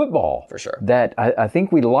even for football. For sure. That I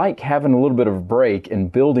think we like having a little bit of a break and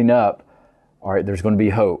building up. All right, there's going to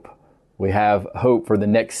be hope. We have hope for the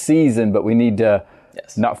next season, but we need to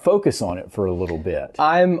not focus on it for a little bit.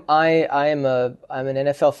 I'm an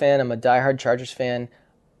NFL fan. I'm a diehard Chargers fan.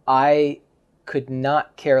 I could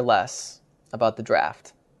not care less about the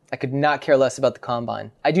draft. I could not care less about the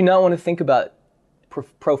combine. I do not want to think about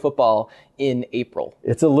pro football in April.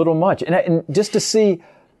 It's a little much. And just to see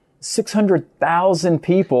 600,000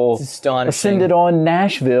 people ascended on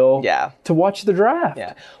Nashville to watch the draft.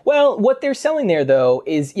 Yeah. Well, what they're selling there, though,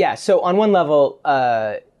 is, so on one level,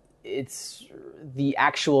 it's the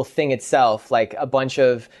actual thing itself, like a bunch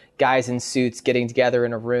of guys in suits getting together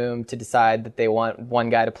in a room to decide that they want one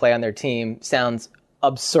guy to play on their team sounds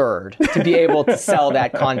absurd to be able to sell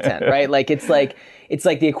that content, right? Like it's like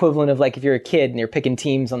the equivalent of like if you're a kid and you're picking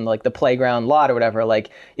teams on like the playground lot or whatever, like,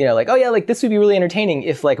 oh yeah, like this would be really entertaining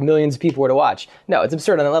if like millions of people were to watch. No, it's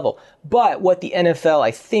absurd on that level. But what the NFL I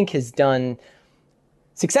think has done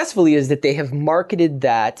successfully is that they have marketed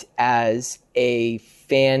that as a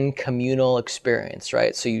fan communal experience,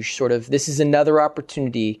 right? So you this is another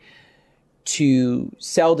opportunity to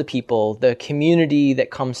sell to people the community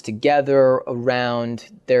that comes together around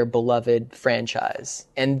their beloved franchise.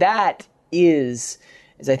 And that is,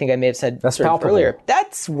 as I think I may have said earlier,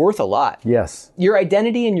 that's worth a lot. Yes. Your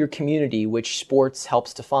identity and your community, which sports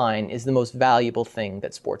helps define, is the most valuable thing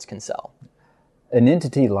that sports can sell. An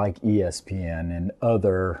entity like ESPN and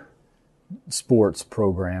other sports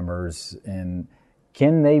programmers, and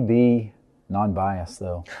can they be Non-biased,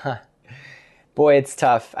 though. Boy, it's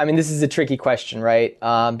tough. I mean, this is a tricky question, right?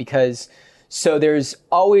 Because so there's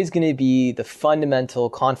always going to be the fundamental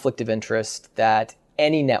conflict of interest that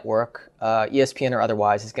any network, ESPN or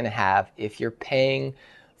otherwise, is going to have if you're paying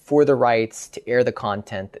for the rights to air the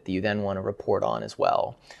content that you then want to report on as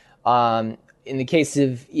well. In the case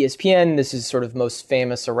of ESPN, this is sort of most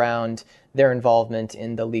famous around their involvement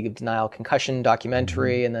in the League of Denial concussion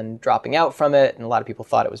documentary and then dropping out from it. And a lot of people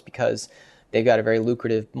thought it was because they've got a very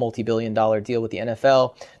lucrative multi-billion-dollar deal with the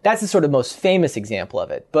NFL. That's the sort of most famous example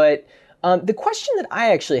of it. But the question that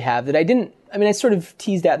I actually have that I sort of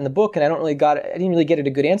teased at in the book and I didn't really get it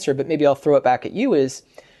a good answer, but maybe I'll throw it back at you is,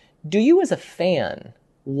 do you as a fan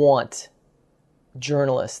want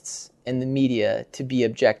journalists and the media to be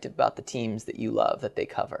objective about the teams that you love, that they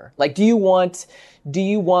cover? Like, do you want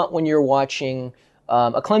when you're watching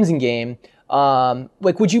a Clemson game,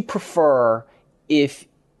 would you prefer if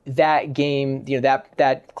that game,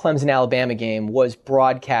 that Clemson-Alabama game was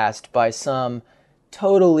broadcast by some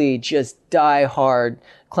totally just die-hard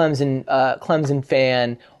Clemson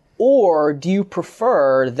fan, or do you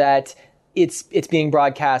prefer that it's being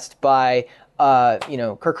broadcast by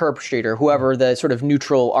Kirk Herbstreit or whoever the sort of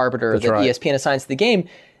neutral arbiter that ESPN assigns to the game?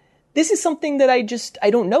 This is something that I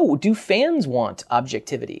don't know. Do fans want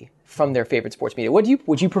objectivity from their favorite sports media? Would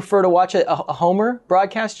you prefer to watch a homer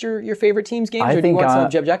broadcast your favorite team's games, or do you want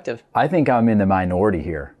somebody objective? I think I'm in the minority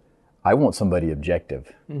here. I want somebody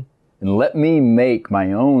objective. And let me make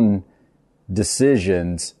my own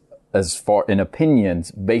decisions as far in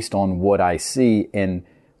opinions based on what I see and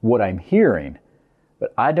what I'm hearing.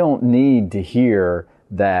 But I don't need to hear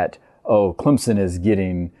that, Clemson is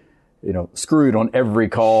getting, screwed on every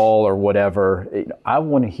call or whatever. I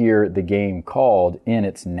want to hear the game called in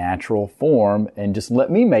its natural form and just let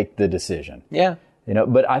me make the decision. Yeah.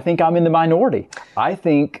 But I think I'm in the minority. I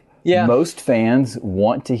think most fans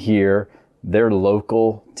want to hear their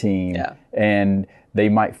local team, and they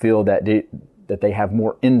might feel that they have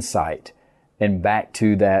more insight and back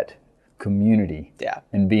to that community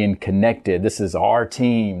and being connected. This is our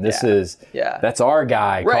team. That's our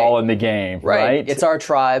guy calling the game, right? It's our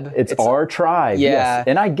tribe. It's our tribe, yes.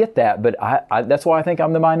 And I get that, but I that's why I think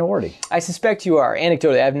I'm the minority. I suspect you are.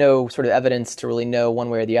 Anecdotally, I have no sort of evidence to really know one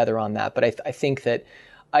way or the other on that, but I think that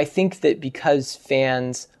because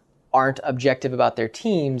fans aren't objective about their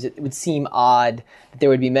teams, it would seem odd that there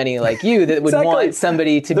would be many like you that would want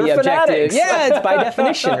somebody to be objective. Fanatics. Yeah, it's by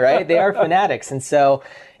definition, right? They are fanatics. And so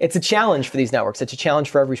it's a challenge for these networks. It's a challenge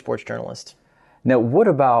for every sports journalist. Now, what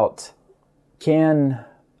about, can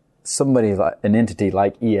somebody, like an entity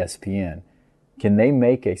like ESPN, can they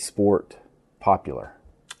make a sport popular?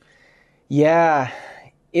 Yeah,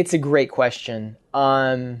 it's a great question.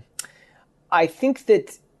 I think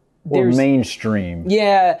that or mainstream.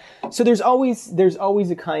 Yeah. So there's always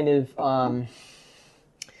a kind of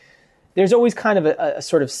a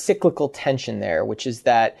sort of cyclical tension there, which is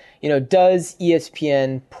that, does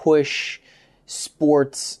ESPN push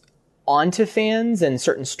sports onto fans and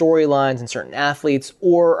certain storylines and certain athletes,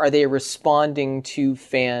 or are they responding to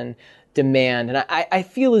fan demand? And I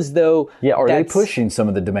feel as though are they pushing some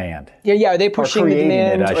of the demand? Yeah. Are they pushing the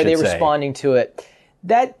demand, or are they say. responding to it?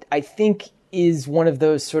 That, I think, is one of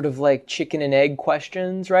those sort of like chicken and egg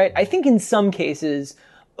questions, right? I think in some cases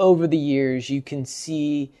over the years you can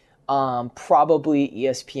see probably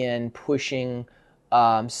ESPN pushing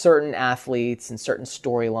certain athletes and certain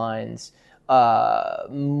storylines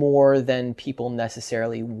more than people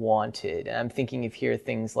necessarily wanted. And I'm thinking of here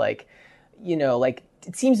things like, like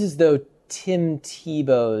it seems as though Tim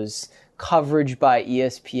Tebow's coverage by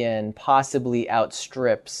ESPN possibly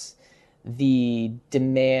outstrips the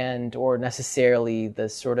demand or necessarily the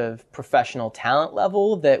sort of professional talent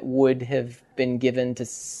level that would have been given to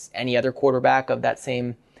any other quarterback of that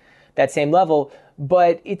same level.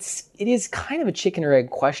 But it is kind of a chicken or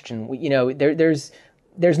egg question.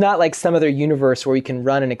 There's not like some other universe where we can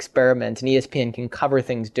run an experiment and ESPN can cover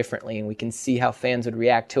things differently and we can see how fans would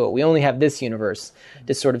react to it. We only have this universe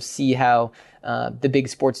to sort of see how the big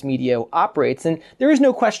sports media operates. And there is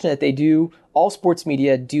no question that all sports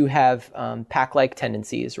media do have pack-like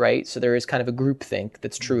tendencies, right? So there is kind of a groupthink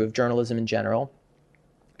that's true of journalism in general.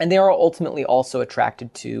 And they are ultimately also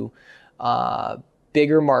attracted to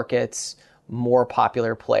bigger markets, more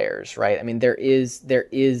popular players, right? I mean, there is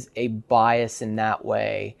a bias in that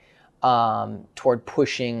way toward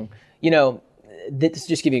pushing,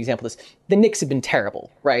 just give you an example of this. The Knicks have been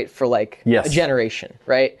terrible, right, for a generation,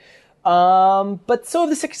 right? But so have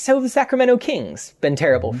the Sacramento Kings been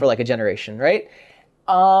terrible for a generation, right?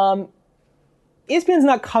 ESPN's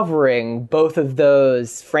not covering both of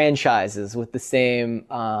those franchises with the same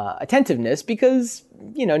attentiveness because,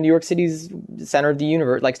 you know, New York City's the center of the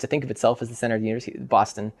universe, likes to think of itself as the center of the universe.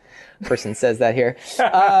 Boston person says that here.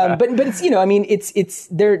 But it's, you know, I mean,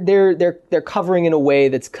 they're covering in a way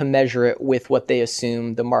that's commensurate with what they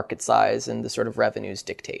assume the market size and the sort of revenues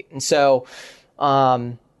dictate. And so,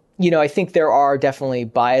 you know, I think there are definitely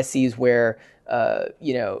biases where,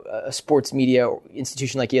 you know, a sports media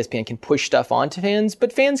institution like ESPN can push stuff onto fans,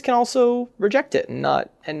 but fans can also reject it and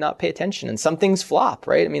not pay attention. And some things flop,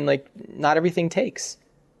 right? I mean, like, not everything takes.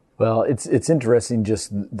 Well, it's interesting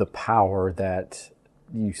just the power that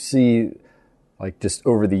you see, like, just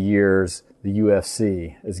over the years, the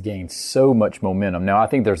UFC has gained so much momentum. Now, I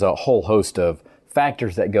think there's a whole host of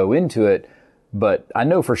factors that go into it, but I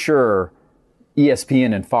know for sure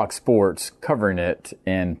ESPN and Fox Sports covering it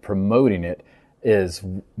and promoting it is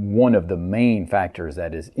one of the main factors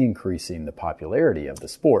that is increasing the popularity of the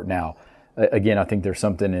sport. Now, again, I think there's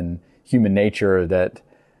something in human nature that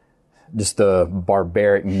just the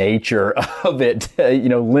barbaric nature of it, you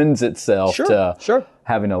know, lends itself to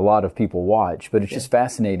having a lot of people watch. But it's just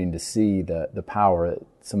fascinating to see the power that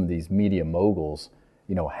some of these media moguls,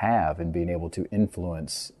 you know, have in being able to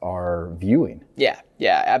influence our viewing. Yeah,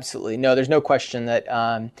 absolutely. No, there's no question that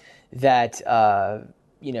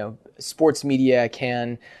you know, sports media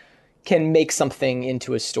can make something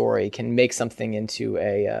into a story, can make something into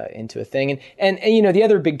a thing. And you know, the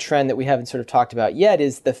other big trend that we haven't sort of talked about yet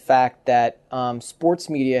is the fact that sports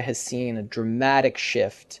media has seen a dramatic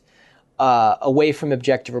shift away from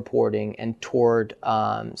objective reporting and toward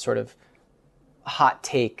sort of hot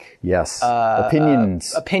take. Yes.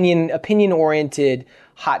 Opinions. Opinion-oriented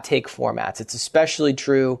hot take formats. It's especially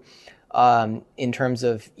true in terms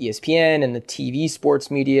of ESPN and the TV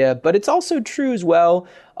sports media, but it's also true as well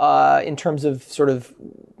in terms of sort of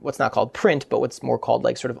what's not called print, but what's more called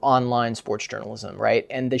like sort of online sports journalism, right?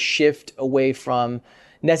 And the shift away from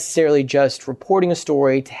necessarily just reporting a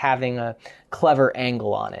story to having a clever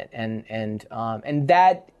angle on it, and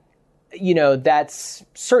that, you know, that's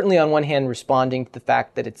certainly on one hand responding to the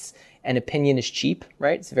fact that it's an opinion is cheap,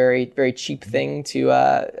 right? It's a very, very cheap thing to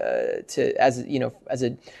as you know, as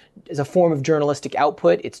a form of journalistic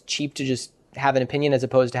output. It's cheap to just have an opinion as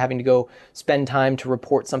opposed to having to go spend time to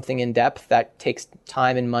report something in depth. That takes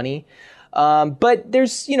time and money. But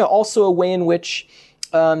there's, you know, also a way in which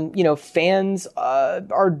you know, fans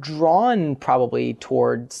are drawn probably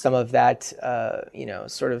toward some of that, you know,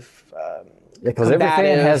 sort of because every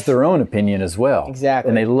fan has their own opinion as well. Exactly.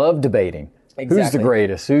 And they love debating. Exactly. Who's the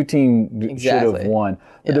greatest? Who team should have won?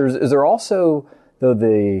 But is there also, though,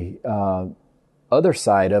 the other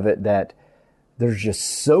side of it that there's just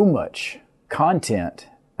so much content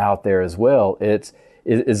out there as well?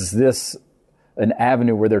 Is this an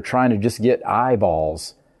avenue where they're trying to just get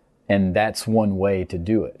eyeballs, and that's one way to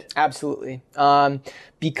do it? Absolutely.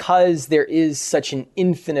 Because there is such an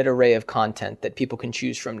infinite array of content that people can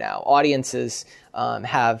choose from now. Audiences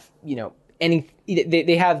have, you know,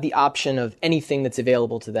 they have the option of anything that's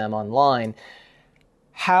available to them online.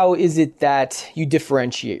 How is it that you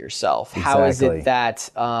differentiate yourself? Exactly. How is it that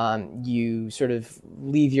you sort of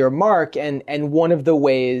leave your mark? And one of the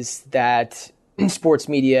ways that sports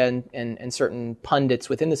media and certain pundits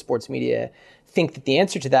within the sports media think that the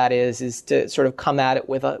answer to that is to sort of come at it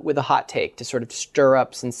with a hot take, to sort of stir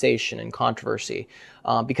up sensation and controversy,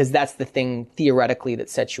 because that's the thing theoretically that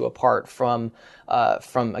sets you apart from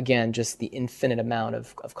again, just the infinite amount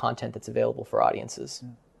of content that's available for audiences.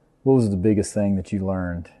 What was the biggest thing that you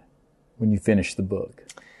learned when you finished the book?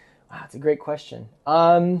 Wow, that's a great question.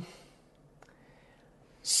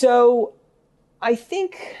 So I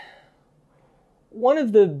think one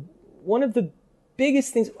of the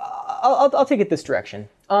biggest things, I'll take it this direction.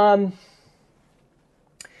 I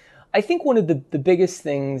think one of the biggest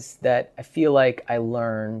things that I feel like I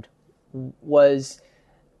learned was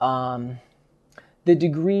the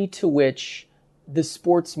degree to which the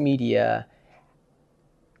sports media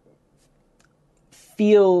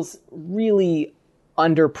feels really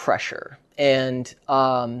under pressure and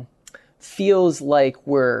feels like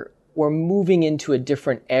we're moving into a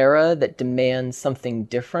different era that demands something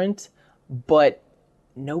different, but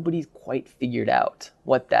nobody's quite figured out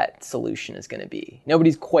what that solution is going to be.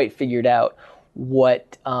 Nobody's quite figured out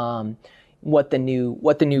what the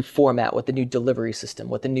new format, what the new delivery system,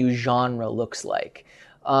 what the new genre looks like.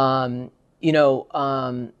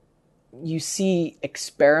 You see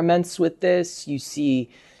experiments with this. You see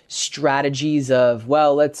strategies of,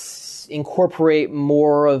 well, let's incorporate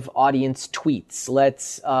more of audience tweets.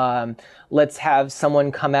 Let's have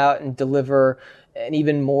someone come out and deliver an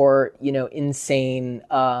even more, insane,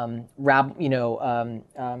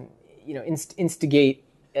 instigate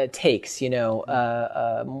takes,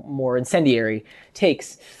 more incendiary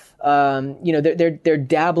takes. They're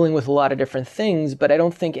dabbling with a lot of different things, but I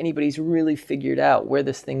don't think anybody's really figured out where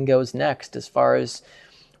this thing goes next as far as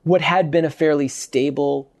what had been a fairly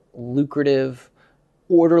stable, lucrative,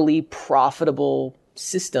 orderly, profitable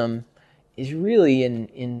system is really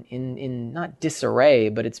in not disarray,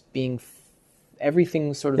 but it's being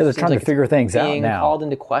everything sort of. Yeah, they're trying to figure things out now. Called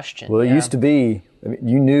into question. Well, it used to be,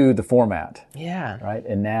 you knew the format. Yeah. Right,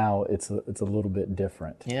 and now it's a little bit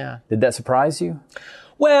different. Yeah. Did that surprise you?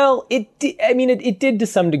 Well, it did to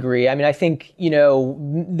some degree. I mean, I think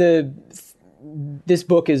this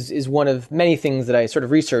book is one of many things that I sort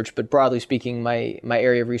of research, but broadly speaking, my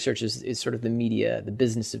area of research is sort of the media, the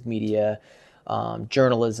business of media,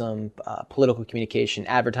 journalism, political communication,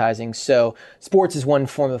 advertising. So sports is one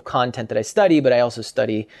form of content that I study, but I also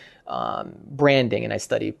study branding and I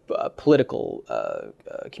study political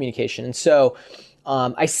communication. And so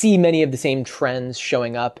I see many of the same trends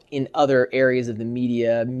showing up in other areas of the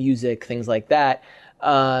media, music, things like that.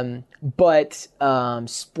 But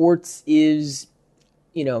sports is,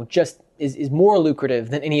 is more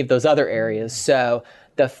lucrative than any of those other areas. So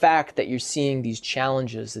the fact that you're seeing these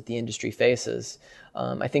challenges that the industry faces,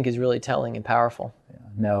 I think is really telling and powerful. Yeah.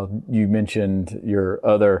 Now, you mentioned your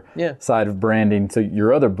other side of branding. So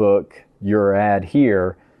your other book, Your Ad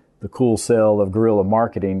Here, The Cool Sell of Guerrilla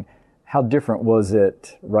Marketing. How different was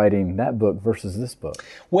it writing that book versus this book?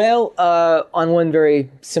 Well, on one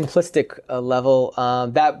very simplistic level,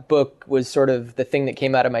 that book was sort of the thing that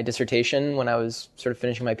came out of my dissertation when I was sort of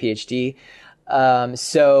finishing my PhD.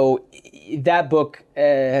 So that book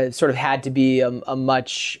sort of had to be a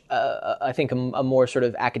much, I think, a more sort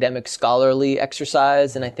of academic, scholarly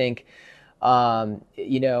exercise. And I think,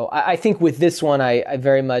 I think with this one, I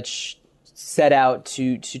very much set out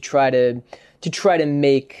to try to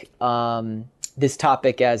make this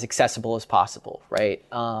topic as accessible as possible, right?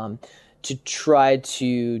 To try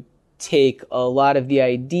to take a lot of the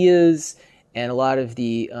ideas and a lot of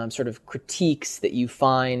the sort of critiques that you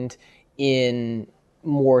find in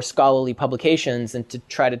more scholarly publications and to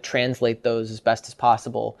try to translate those as best as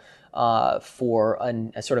possible for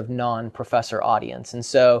a sort of non-professor audience. And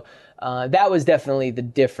so that was definitely the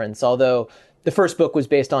difference. Although the first book was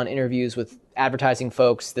based on interviews with advertising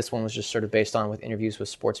folks, this one was just sort of based on with interviews with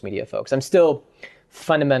sports media folks. I'm still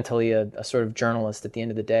fundamentally a sort of journalist at the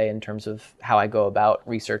end of the day in terms of how I go about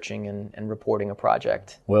researching and reporting a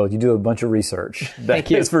project. Well, you do a bunch of research. Thank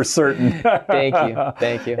you. That is for certain.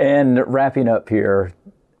 Thank you. And wrapping up here,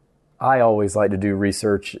 I always like to do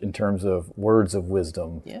research in terms of words of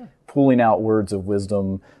wisdom. Yeah. Pulling out words of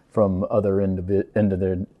wisdom from other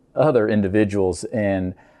individuals.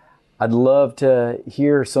 And I'd love to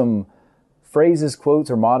hear some phrases, quotes,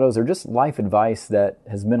 or mottos, or just life advice that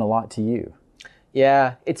has meant a lot to you.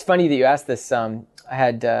 Yeah, it's funny that you asked this. I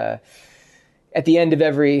had, at the end of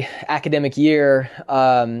every academic year,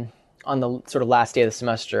 on the sort of last day of the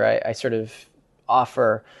semester, I sort of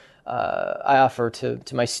offer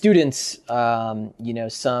to my students, some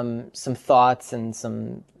thoughts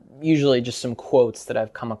and usually just some quotes that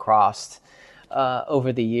I've come across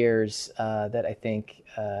over the years that I think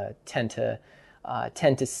tend to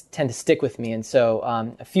stick with me. And so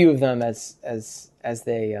a few of them as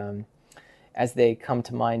they come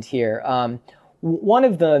to mind here. One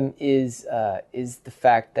of them is the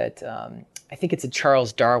fact that I think it's a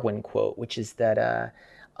Charles Darwin quote, which is that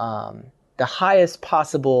the highest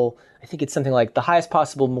possible, I think it's something like the highest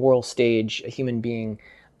possible moral stage a human being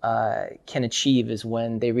can achieve is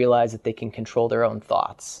when they realize that they can control their own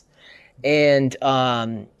thoughts. And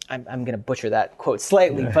I'm going to butcher that quote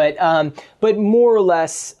slightly, but more or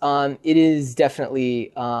less, it is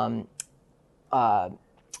definitely a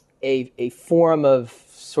form of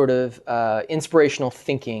sort of inspirational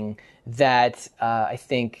thinking that I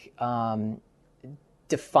think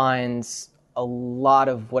defines a lot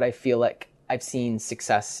of what I feel like I've seen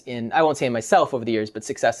success in, I won't say in myself over the years, but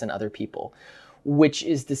success in other people, which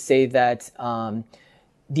is to say that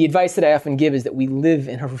the advice that I often give is that we live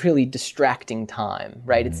in a really distracting time,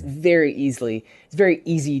 right? It's very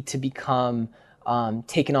easy to become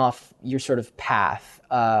taken off your sort of path,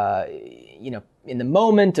 in the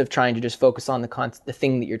moment of trying to just focus on the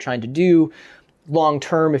thing that you're trying to do. Long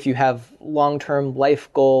term, if you have long-term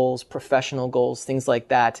life goals, professional goals, things like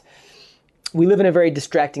that, we live in a very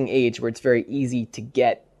distracting age where it's very easy to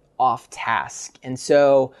get off task. And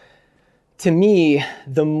so, to me,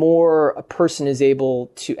 the more a person is able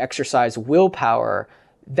to exercise willpower,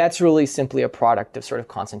 that's really simply a product of sort of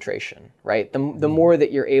concentration, right? The more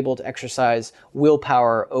that you're able to exercise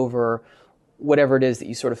willpower over whatever it is that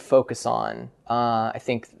you sort of focus on, I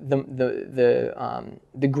think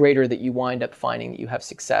the greater that you wind up finding that you have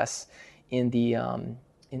success in the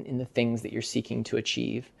things that you're seeking to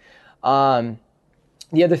achieve. The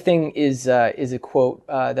other thing is a quote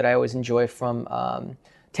that I always enjoy from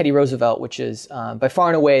Teddy Roosevelt, which is by far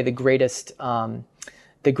and away the greatest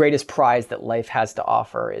prize that life has to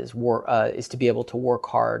offer is to be able to work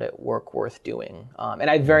hard at work worth doing. And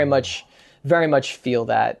I very much feel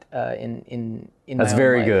that in That's my own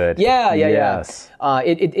very life. good. Yeah. Yes.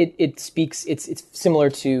 It speaks. It's similar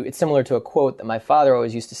to a quote that my father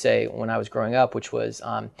always used to say when I was growing up, which was,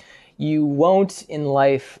 "You won't in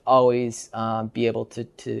life always be able to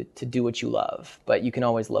do what you love, but you can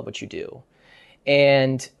always love what you do."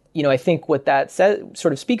 And I think what that sort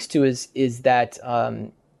of speaks to is that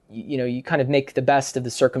you kind of make the best of the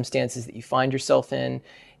circumstances that you find yourself in,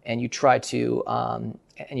 and you try to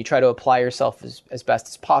apply yourself as best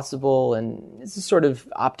as possible. And it's a sort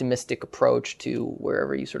of optimistic approach to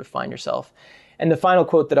wherever you sort of find yourself. And the final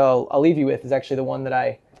quote that I'll leave you with is actually the one that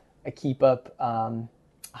I keep up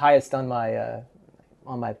highest on my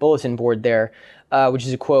bulletin board there, which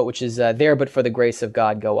is a quote which is "There, but for the grace of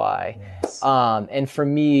God, go I." Yes. And for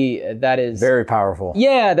me, that is Very powerful.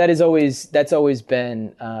 Yeah, that's always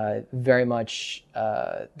been very much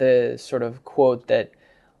the sort of quote that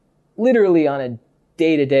literally on a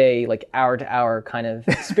day-to-day, like hour-to-hour kind of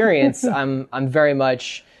experience, I'm very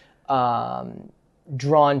much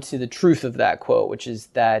drawn to the truth of that quote, which is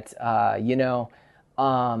that a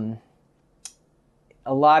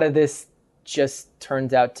lot of this just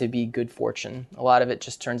turns out to be good fortune. A lot of it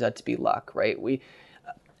just turns out to be luck, right?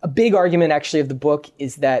 A big argument actually of the book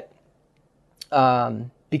is that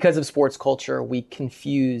because of sports culture, we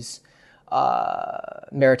confuse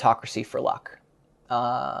meritocracy for luck.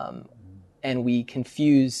 And we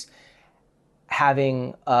confuse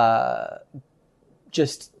having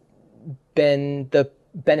just been the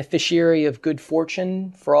beneficiary of good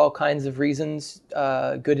fortune for all kinds of reasons,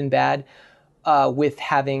 good and bad, with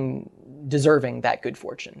having deserving that good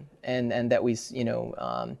fortune, and that we,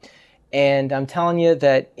 and I'm telling you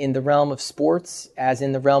that in the realm of sports, as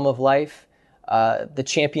in the realm of life, the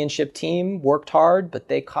championship team worked hard, but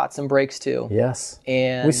they caught some breaks too. Yes,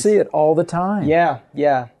 and we see it all the time. Yeah.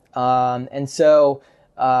 And so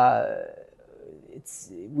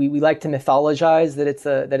we like to mythologize that it's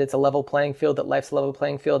a level playing field, that life's a level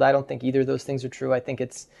playing field. I don't think either of those things are true. I think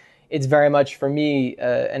it's very much for me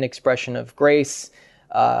an expression of grace.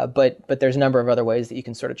 But there's a number of other ways that you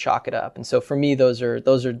can sort of chalk it up. And so for me, those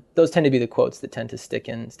tend to be the quotes that tend to stick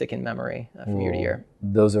in memory from year to year.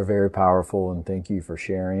 Those are very powerful, and thank you for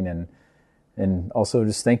sharing, and also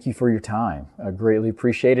just thank you for your time. I greatly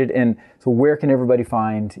appreciate it. And so where can everybody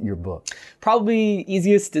find your book? Probably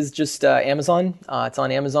easiest is just Amazon. It's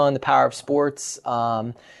on Amazon, The Power of Sports.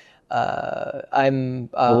 I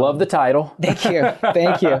love the title. Thank you.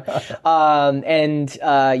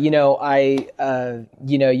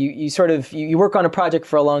 You work on a project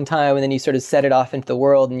for a long time, and then you sort of set it off into the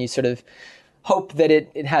world, and you sort of hope that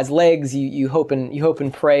it has legs. You hope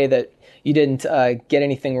and pray that you didn't get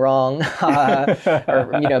anything wrong,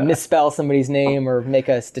 or misspell somebody's name or make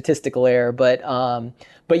a statistical error. But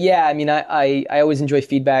yeah, I mean, I always enjoy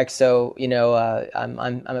feedback. So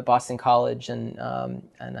I'm at Boston College, and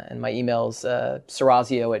my email's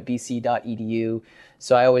serrazio@bc.edu.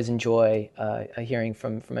 So I always enjoy hearing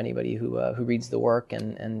from anybody who reads the work,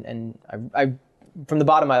 and I from the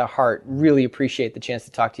bottom of my heart really appreciate the chance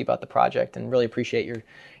to talk to you about the project, and really appreciate your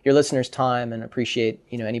listeners' time, and appreciate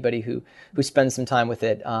anybody who spends some time with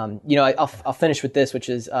it. I'll finish with this, which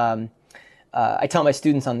is. I tell my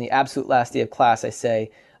students on the absolute last day of class, I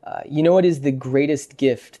say, what is the greatest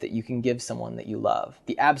gift that you can give someone that you love?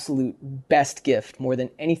 The absolute best gift, more than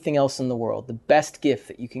anything else in the world, the best gift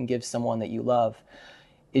that you can give someone that you love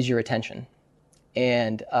is your attention.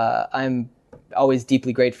 And I'm always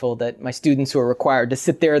deeply grateful that my students who are required to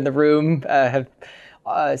sit there in the room have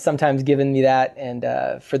sometimes given me that. And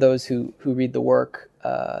for those who read the work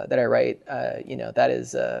that I write, that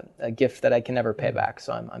is a gift that I can never pay back.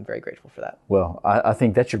 So I'm very grateful for that. Well, I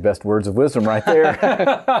think that's your best words of wisdom right there,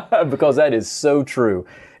 because that is so true.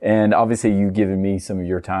 And obviously you giving me some of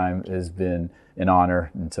your time has been an honor.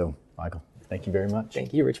 And so, Michael, thank you very much.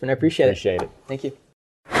 Thank you, Richmond. I appreciate it. Thank you.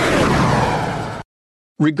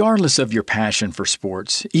 Regardless of your passion for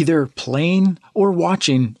sports, either playing or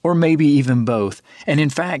watching, or maybe even both, and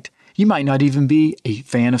in fact, You might not even be a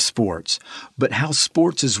fan of sports, but how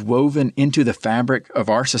sports is woven into the fabric of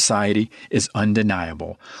our society is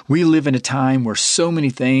undeniable. We live in a time where so many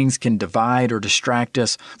things can divide or distract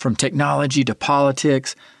us, from technology to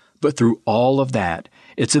politics, but through all of that,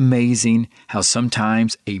 it's amazing how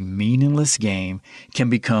sometimes a meaningless game can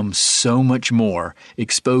become so much more,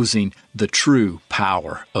 exposing the true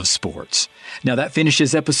power of sports. Now that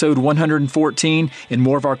finishes episode 114, and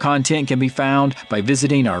more of our content can be found by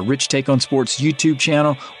visiting our Rich Take on Sports YouTube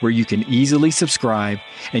channel, where you can easily subscribe,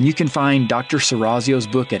 and you can find Dr. Serrazio's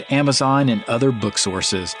book at Amazon and other book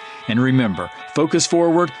sources. And remember, focus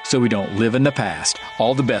forward so we don't live in the past.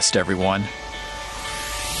 All the best, everyone.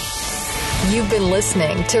 You've been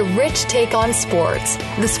listening to Rich Take on Sports,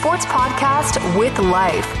 the sports podcast with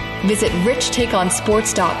life. Visit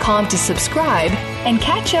richtakeonsports.com to subscribe and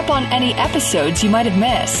catch up on any episodes you might have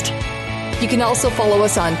missed. You can also follow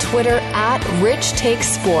us on Twitter at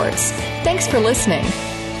RichTakeSports. Thanks for listening.